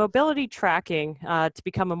 For mobility tracking to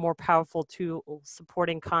become a more powerful tool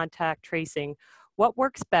supporting contact tracing, what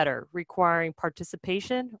works better, requiring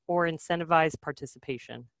participation or incentivized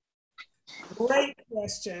participation? Great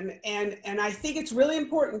question. And I think it's really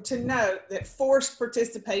important to note that forced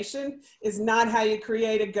participation is not how you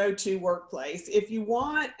create a go-to workplace. If you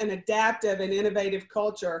want an adaptive and innovative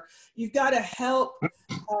culture, you've got to help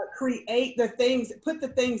create the things, put the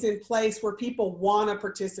things in place where people want to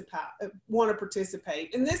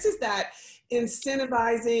participate. And this is that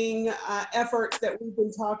incentivizing efforts that we've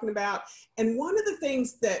been talking about. And one of the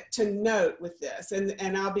things that to note with this,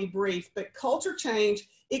 and I'll be brief, but culture change,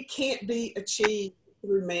 it can't be achieved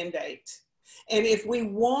through mandate. And if we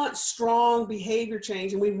want strong behavior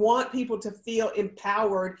change and we want people to feel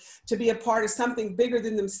empowered to be a part of something bigger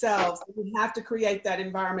than themselves, we have to create that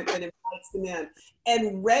environment that invites them in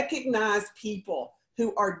and recognize people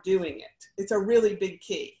who are doing it. It's a really big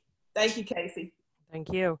key. Thank you, Casey.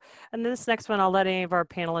 Thank you. And this next one, I'll let any of our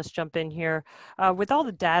panelists jump in here. With all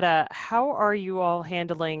the data, how are you all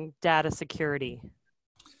handling data security?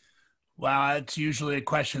 Well, it's usually a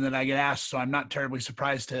question that I get asked, so I'm not terribly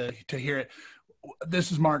surprised to hear it.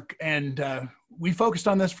 This is Mark, and we focused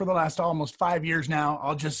on this for the last almost 5 years now.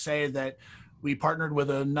 I'll just say that we partnered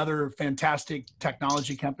with another fantastic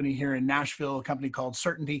technology company here in Nashville, a company called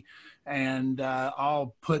Certainty, and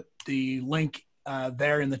I'll put the link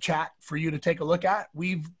there in the chat for you to take a look at.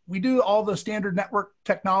 We do all the standard network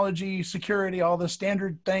technology, security, all the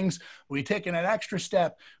standard things. We've taken an extra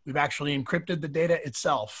step. We've actually encrypted the data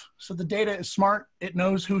itself. So the data is smart. It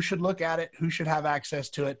knows who should look at it, who should have access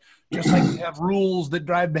to it. Just like we have rules that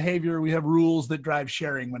drive behavior, we have rules that drive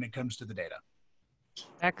sharing when it comes to the data.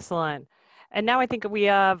 Excellent. And now I think we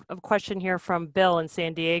have a question here from Bill in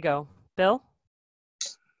San Diego. Bill?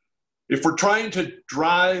 If we're trying to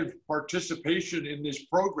drive participation in this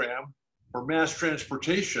program for mass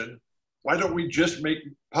transportation, why don't we just make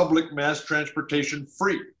public mass transportation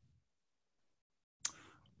free?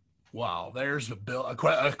 Wow, there's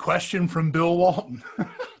a question from Bill Walton.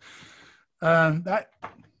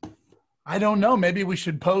 I don't know. Maybe we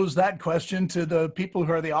should pose that question to the people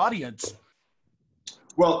who are the audience.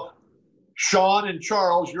 Well, Sean and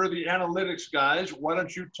Charles, you're the analytics guys. Why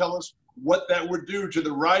don't you tell us what that would do to the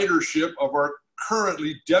ridership of our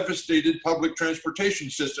currently devastated public transportation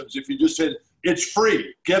systems if you just said, it's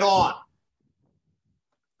free, get on?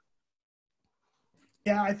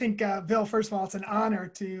 Yeah, I think, Bill, first of all, it's an honor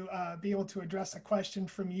to be able to address a question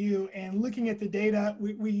from you. And looking at the data,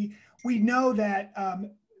 we know that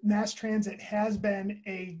mass transit has been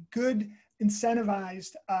a good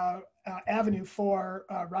incentivized avenue for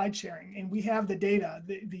ride sharing. And we have the data.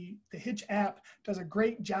 The Hytch app does a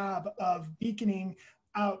great job of beaconing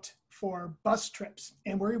out for bus trips.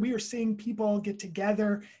 And we are seeing people get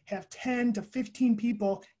together, have 10 to 15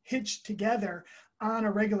 people hitched together on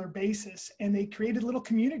a regular basis, and they created little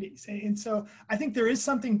communities. And so I think there is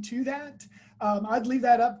something to that. I'd leave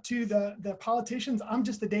that up to the politicians. I'm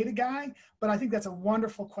just the data guy, but I think that's a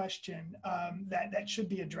wonderful question that should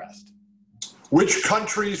be addressed. Which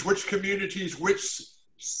countries, which communities, which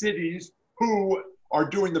cities, who are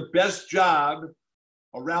doing the best job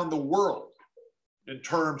around the world in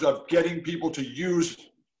terms of getting people to use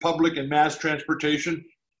public and mass transportation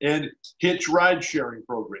and Hytch ride sharing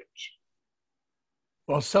programs?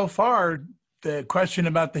 Well, so far, the question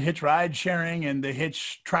about the Hytch ride sharing and the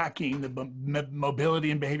Hytch tracking, the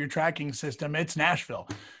mobility and behavior tracking system, it's Nashville.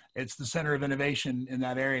 It's the center of innovation in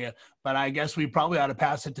that area. But I guess we probably ought to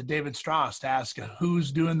pass it to David Strauss to ask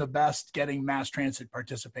who's doing the best getting mass transit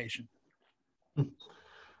participation.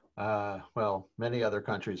 Well, many other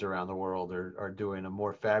countries around the world are doing a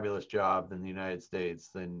more fabulous job than the United States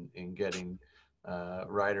in getting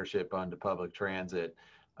ridership onto public transit.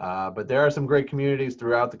 But there are some great communities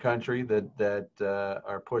throughout the country that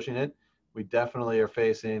are pushing it. We definitely are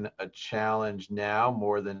facing a challenge now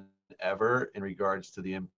more than ever in regards to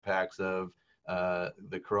the impacts of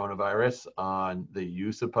the coronavirus on the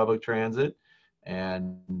use of public transit.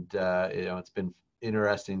 And it's been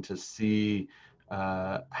interesting to see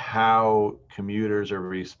how commuters are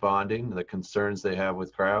responding to the concerns they have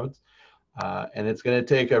with crowds. And it's going to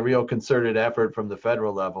take a real concerted effort from the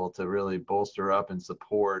federal level to really bolster up and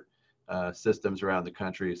support systems around the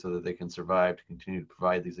country so that they can survive to continue to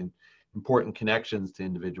provide these important connections to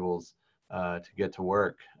individuals to get to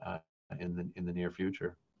work in the near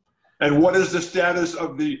future. And what is the status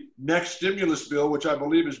of the next stimulus bill, which I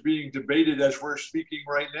believe is being debated as we're speaking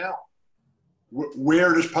right now?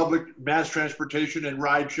 Where does public mass transportation and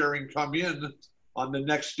ride sharing come in on the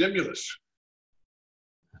next stimulus?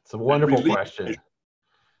 It's a wonderful question.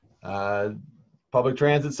 Public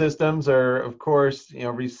transit systems are, of course,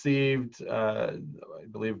 received, I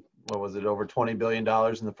believe, what was it, over $20 billion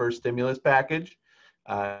in the first stimulus package.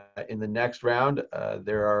 In the next round,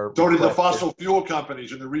 there are... So did the fossil fuel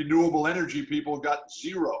companies, and the renewable energy people got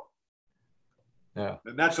zero. Yeah.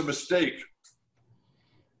 And that's a mistake.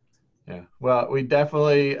 Yeah, well, we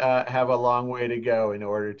definitely have a long way to go in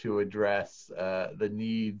order to address the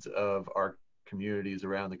needs of our communities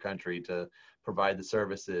around the country to provide the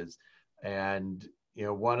services. And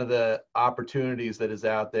one of the opportunities that is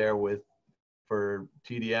out there for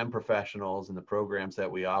TDM professionals and the programs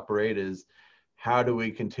that we operate is how do we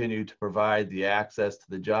continue to provide the access to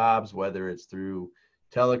the jobs, whether it's through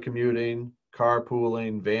telecommuting,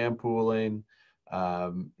 carpooling, van pooling,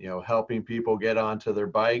 helping people get onto their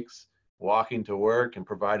bikes, walking to work, and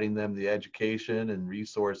providing them the education and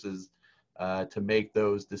resources to make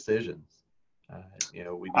those decisions.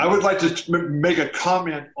 I would like to make a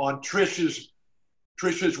comment on Trish's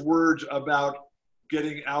words about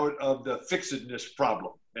getting out of the fixedness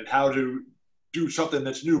problem and how to do something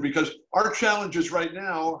that's new, because our challenges right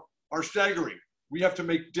now are staggering. We have to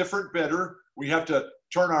make different better. We have to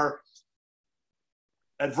turn our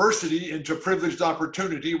adversity into privileged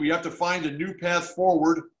opportunity. We have to find a new path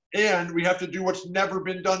forward, and we have to do what's never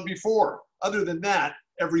been done before. Other than that,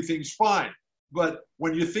 everything's fine. But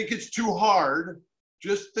when you think it's too hard,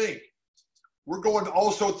 just think. We're going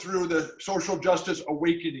also through the social justice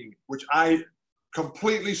awakening, which I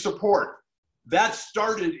completely support. That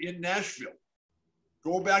started in Nashville.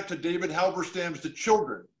 Go back to David Halberstam's The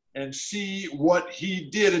Children and see what he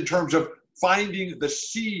did in terms of finding the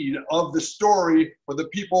seed of the story for the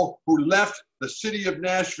people who left the city of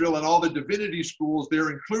Nashville and all the divinity schools there,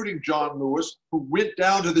 including John Lewis, who went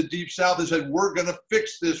down to the Deep South and said, we're going to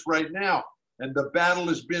fix this right now. And the battle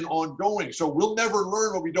has been ongoing. So we'll never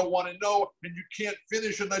learn what we don't want to know, and you can't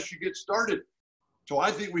finish unless you get started. So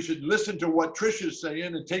I think we should listen to what Trish is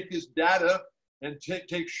saying and take this data and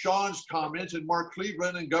take Sean's comments and Mark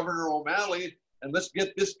Cleveland and Governor O'Malley, and let's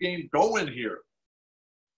get this game going here.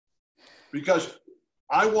 Because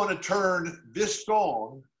I want to turn this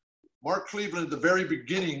song Mark Cleveland, at the very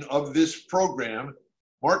beginning of this program,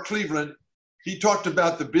 Mark Cleveland, he talked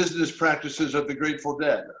about the business practices of the Grateful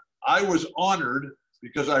Dead. I was honored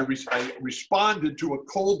because I responded to a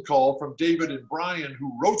cold call from David and Brian,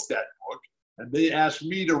 who wrote that book, and they asked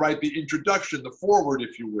me to write the introduction, the foreword,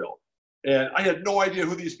 if you will. And I had no idea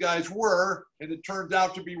who these guys were, and it turned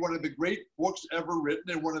out to be one of the great books ever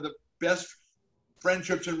written and one of the best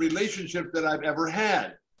friendships and relationships that I've ever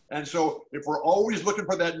had. And so if we're always looking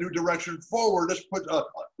for that new direction forward, let's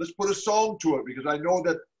put a song to it, because I know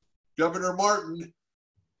that Governor Martin,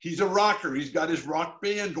 he's a rocker. He's got his rock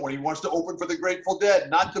band going. He wants to open for the Grateful Dead.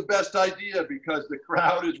 Not the best idea, because the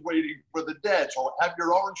crowd is waiting for the Dead. So have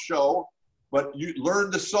your own show, but you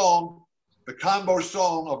learn the song, the combo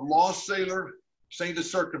song of Lost Sailor, Saint of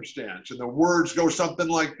Circumstance. And the words go something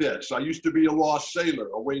like this. I used to be a lost sailor,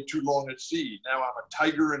 away too long at sea. Now I'm a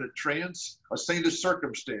tiger in a trance, a saint of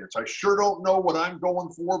circumstance. I sure don't know what I'm going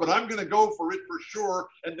for, but I'm going to go for it for sure.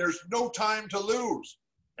 And there's no time to lose.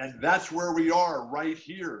 And that's where we are right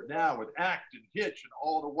here now with ACT and Hytch and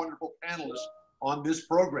all the wonderful panelists on this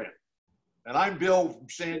program. And I'm Bill from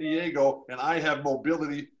San Diego, and I have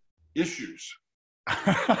mobility issues.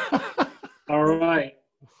 All right.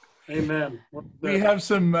 Amen. We have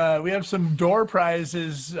some door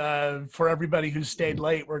prizes for everybody who stayed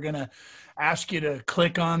late. We're going to ask you to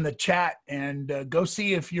click on the chat and go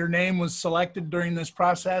see if your name was selected during this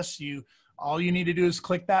process. All you need to do is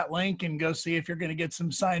click that link and go see if you're going to get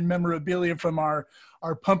some signed memorabilia from our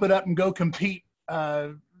Pump It Up and Go Compete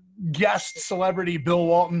guest celebrity, Bill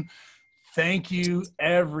Walton. Thank you,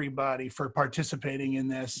 everybody, for participating in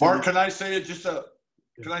this. Mark, can I say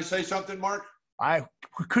can I say something, Mark? I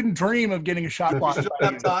couldn't dream of getting a shot block. You still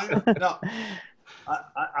have time? No,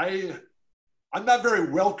 I'm not very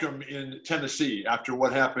welcome in Tennessee after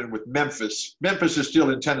what happened with Memphis. Memphis is still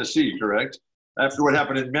in Tennessee, correct? After what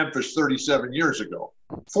happened in Memphis 47 years ago,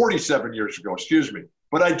 47 years ago, excuse me.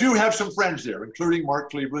 But I do have some friends there, including Mark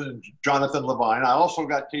Cleveland and Jonathan Levine. I also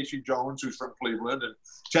got Casey Jones, who's from Cleveland, and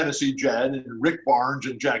Tennessee Jed, and Rick Barnes,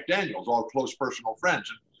 and Jack Daniels, all close personal friends.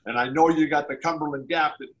 And I know you got the Cumberland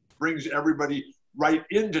Gap that brings everybody right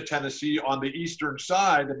into Tennessee on the eastern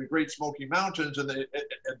side of the Great Smoky Mountains and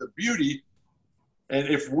the beauty. And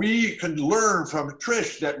if we can learn from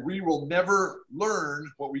Trish that we will never learn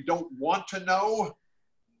what we don't want to know,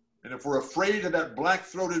 and if we're afraid of that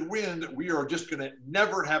black-throated wind, we are just going to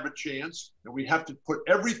never have a chance. And we have to put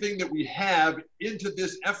everything that we have into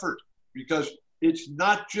this effort, because it's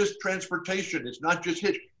not just transportation. It's not just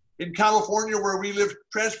Hytch. In California, where we live,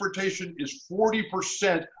 transportation is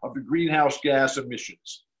 40% of the greenhouse gas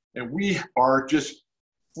emissions. And we are just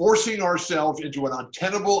forcing ourselves into an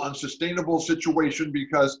untenable, unsustainable situation,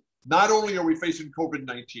 because not only are we facing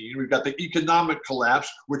COVID-19, we've got the economic collapse,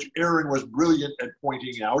 which Aaron was brilliant at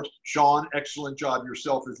pointing out. Sean, excellent job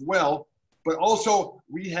yourself as well. But also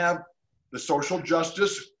we have the social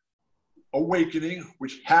justice awakening,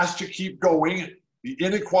 which has to keep going. The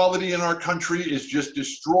inequality in our country is just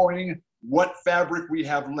destroying what fabric we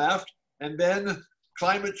have left. And then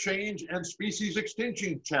climate change and species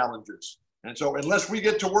extinction challenges. And so unless we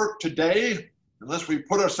get to work today, unless we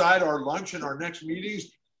put aside our lunch and our next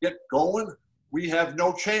meetings, get going, we have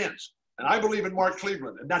no chance. And I believe in Mark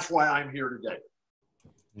Cleveland, and that's why I'm here today.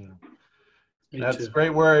 Yeah. That's great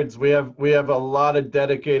words. We have a lot of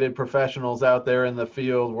dedicated professionals out there in the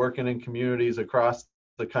field working in communities across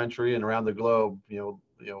the country and around the globe,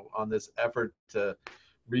 on this effort to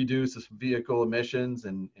reduce vehicle emissions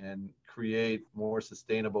and create more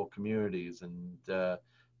sustainable communities. And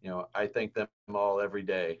I thank them all every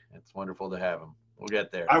day. It's wonderful to have them. We'll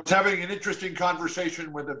get there. I was having an interesting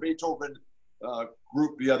conversation with a Beethoven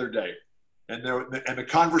group the other day, and the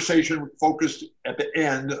conversation focused at the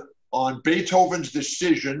end on Beethoven's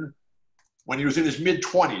decision when he was in his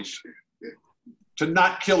mid-20s to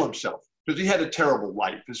not kill himself, because he had a terrible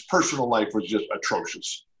life. His personal life was just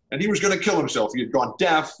atrocious, and he was going to kill himself. He had gone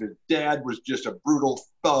deaf. His dad was just a brutal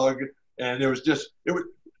thug, and there was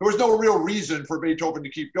no real reason for Beethoven to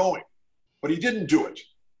keep going, but he didn't do it.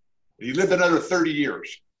 He lived another 30 years.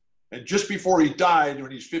 And just before he died, when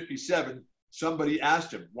he's 57, somebody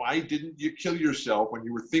asked him, why didn't you kill yourself when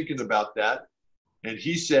you were thinking about that? And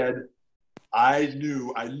he said, I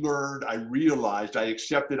knew, I learned, I realized, I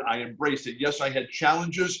accepted, I embraced it. Yes, I had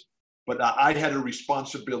challenges, but I had a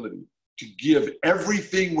responsibility to give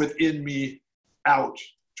everything within me out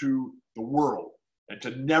to the world, and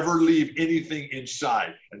to never leave anything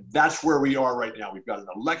inside. And that's where we are right now. We've got an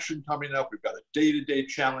election coming up. We've got a day-to-day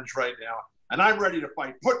challenge right now. And I'm ready to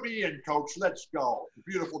fight. Put me in, coach. Let's go. It's a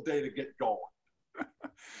beautiful day to get going.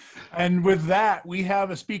 And with that, we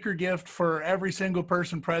have a speaker gift for every single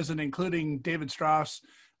person present, including David Strauss.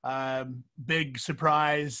 Big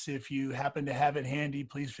surprise. If you happen to have it handy,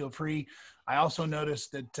 please feel free. I also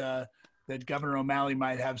noticed that that Governor O'Malley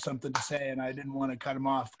might have something to say, and I didn't want to cut him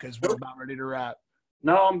off because we're about ready to wrap.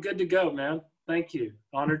 No, I'm good to go, man. Thank you.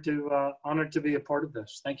 Honored to be a part of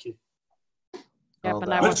this. Thank you. Yep, and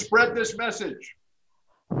Let's spread this message.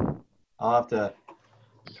 I'll have to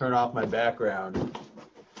turn off my background.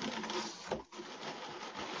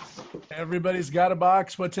 Everybody's got a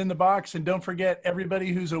box. What's in the box? And don't forget,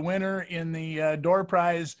 everybody who's a winner in the door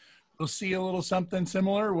prize will see a little something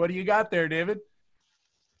similar. What do you got there, David?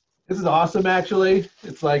 This is awesome, actually.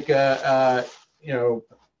 It's like, you know,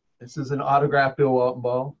 this is an autographed Bill Walton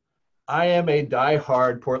ball. I am a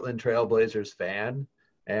diehard Portland Trailblazers fan,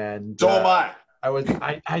 and So am I.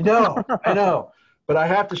 I know, but I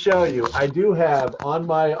have to show you. I do have on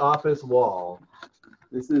my office wall.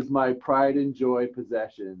 This is my pride and joy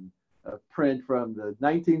possession, a print from the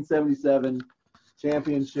 1977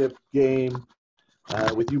 championship game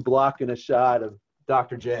with you blocking a shot of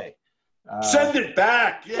Dr. J. Send it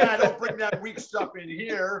back. Yeah, don't bring that weak stuff in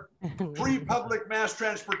here. Free public mass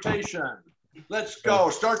transportation. Let's go.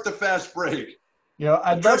 Start the fast break. You know,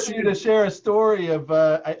 I'd love for you to share a story of.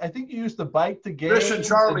 I think you used to bike to games. Chris and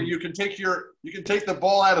Charlie, you can take the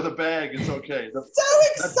ball out of the bag. It's okay. So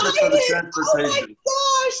That's just for the excited! Oh my transportation.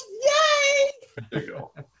 gosh! Yay! There you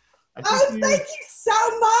go. Oh, thank you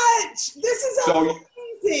so much. This is So-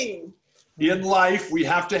 amazing. In life, we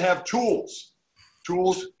have to have tools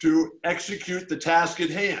to execute the task at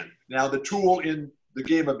hand. Now, the tool in the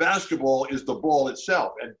game of basketball is the ball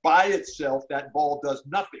itself, and by itself, that ball does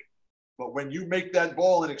nothing. But when you make that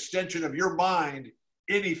ball an extension of your mind,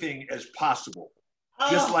 anything is possible.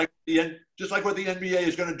 Just like what the NBA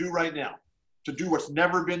is going to do right now, to do what's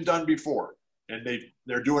never been done before. And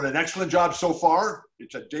they're doing an excellent job so far.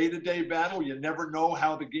 It's a day-to-day battle. You never know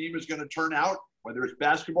how the game is going to turn out, whether it's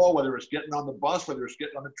basketball, whether it's getting on the bus, whether it's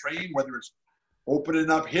getting on the train, whether it's opening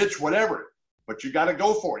up Hytch, whatever. But you got to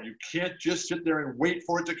go for it. You can't just sit there and wait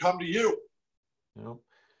for it to come to you. Nope.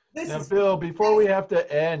 Now, Bill, before we have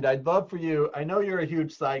to end, I'd love for you. I know you're a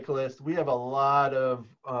huge cyclist. We have a lot of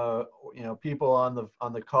people on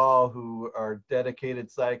the call who are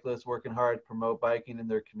dedicated cyclists, working hard to promote biking in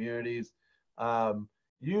their communities. You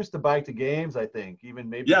used to bike to games, I think. Even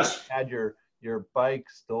maybe Yes. you had your bike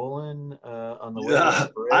stolen on the way. Yeah, to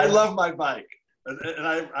the parade. I love my bike. And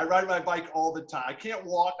I ride my bike all the time. I can't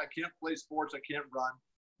walk, I can't play sports, I can't run,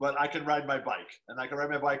 but I can ride my bike. And I can ride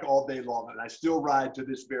my bike all day long. And I still ride to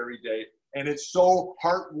this very day. And it's so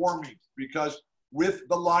heartwarming because with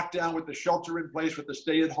the lockdown, with the shelter in place, with the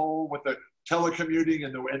stay at home, with the telecommuting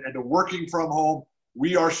and the working from home,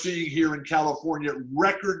 we are seeing here in California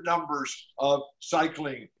record numbers of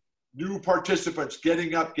cycling, new participants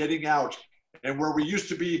getting up, getting out. And where we used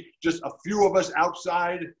to be just a few of us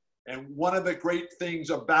outside. And one of the great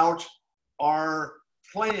things about our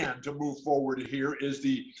plan to move forward here is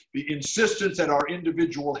the insistence that our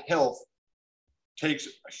individual health takes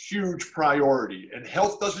a huge priority. And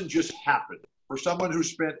health doesn't just happen. For someone who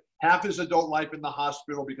spent half his adult life in the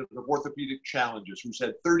hospital because of orthopedic challenges, who's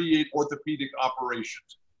had 38 orthopedic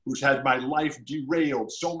operations, who's had my life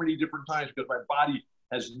derailed so many different times because my body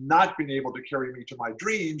has not been able to carry me to my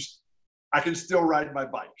dreams, I can still ride my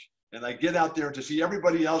bike. And I get out there to see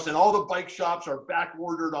everybody else, and all the bike shops are back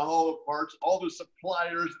ordered on all the parts, all the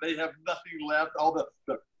suppliers, they have nothing left, all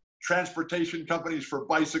the transportation companies for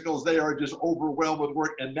bicycles, they are just overwhelmed with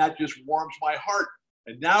work, and that just warms my heart.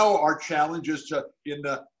 And now our challenge is to,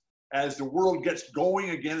 as the world gets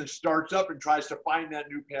going again and starts up and tries to find that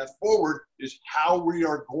new path forward, is how we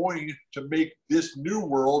are going to make this new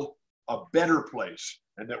world a better place.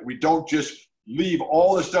 And that we don't just leave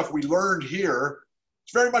all the stuff we learned here.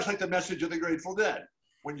 It's very much like the message of the Grateful Dead.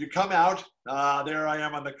 When you come out, there I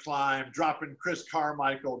am on the climb, dropping Chris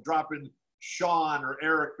Carmichael, dropping Sean or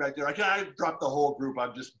Eric back there. I dropped the whole group.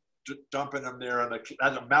 I'm just dumping them there on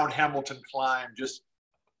the Mount Hamilton climb, just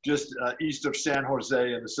east of San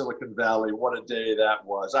Jose in the Silicon Valley. What a day that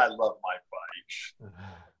was. I love my bike.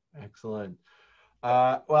 Excellent.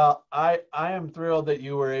 Well, I am thrilled that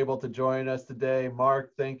you were able to join us today.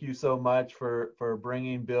 Mark, thank you so much for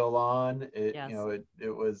bringing Bill on. Yes.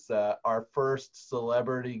 It was our first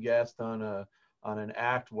celebrity guest on an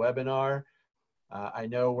ACT webinar. I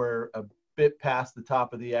know we're a bit past the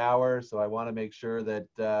top of the hour, so I want to make sure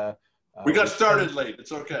that we got started late.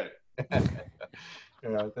 It's okay.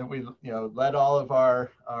 That we let all of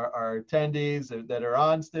our attendees that are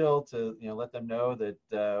on still to let them know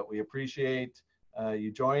that we appreciate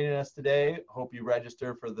you joining us today. Hope you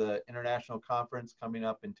register for the international conference coming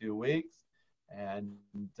up in 2 weeks. And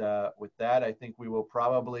with that, I think we will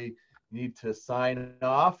probably need to sign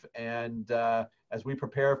off. And as we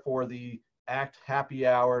prepare for the ACT happy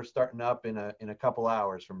hour starting up in a couple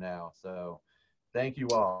hours from now. So thank you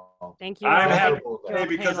all. Thank you. I'm all. happy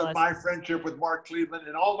Thank you, because of panelists. my friendship with Mark Cleveland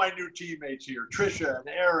and all my new teammates here, Trisha and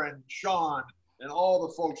Aaron, Sean, and all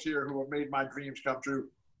the folks here who have made my dreams come true.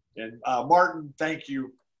 And Martin, thank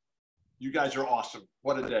you. You guys are awesome.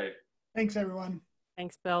 What a day. Thanks, everyone.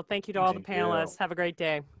 Thanks, Bill. Thank you to all the Thank you. panelists. Have a great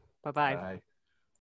day. Bye-bye. Bye.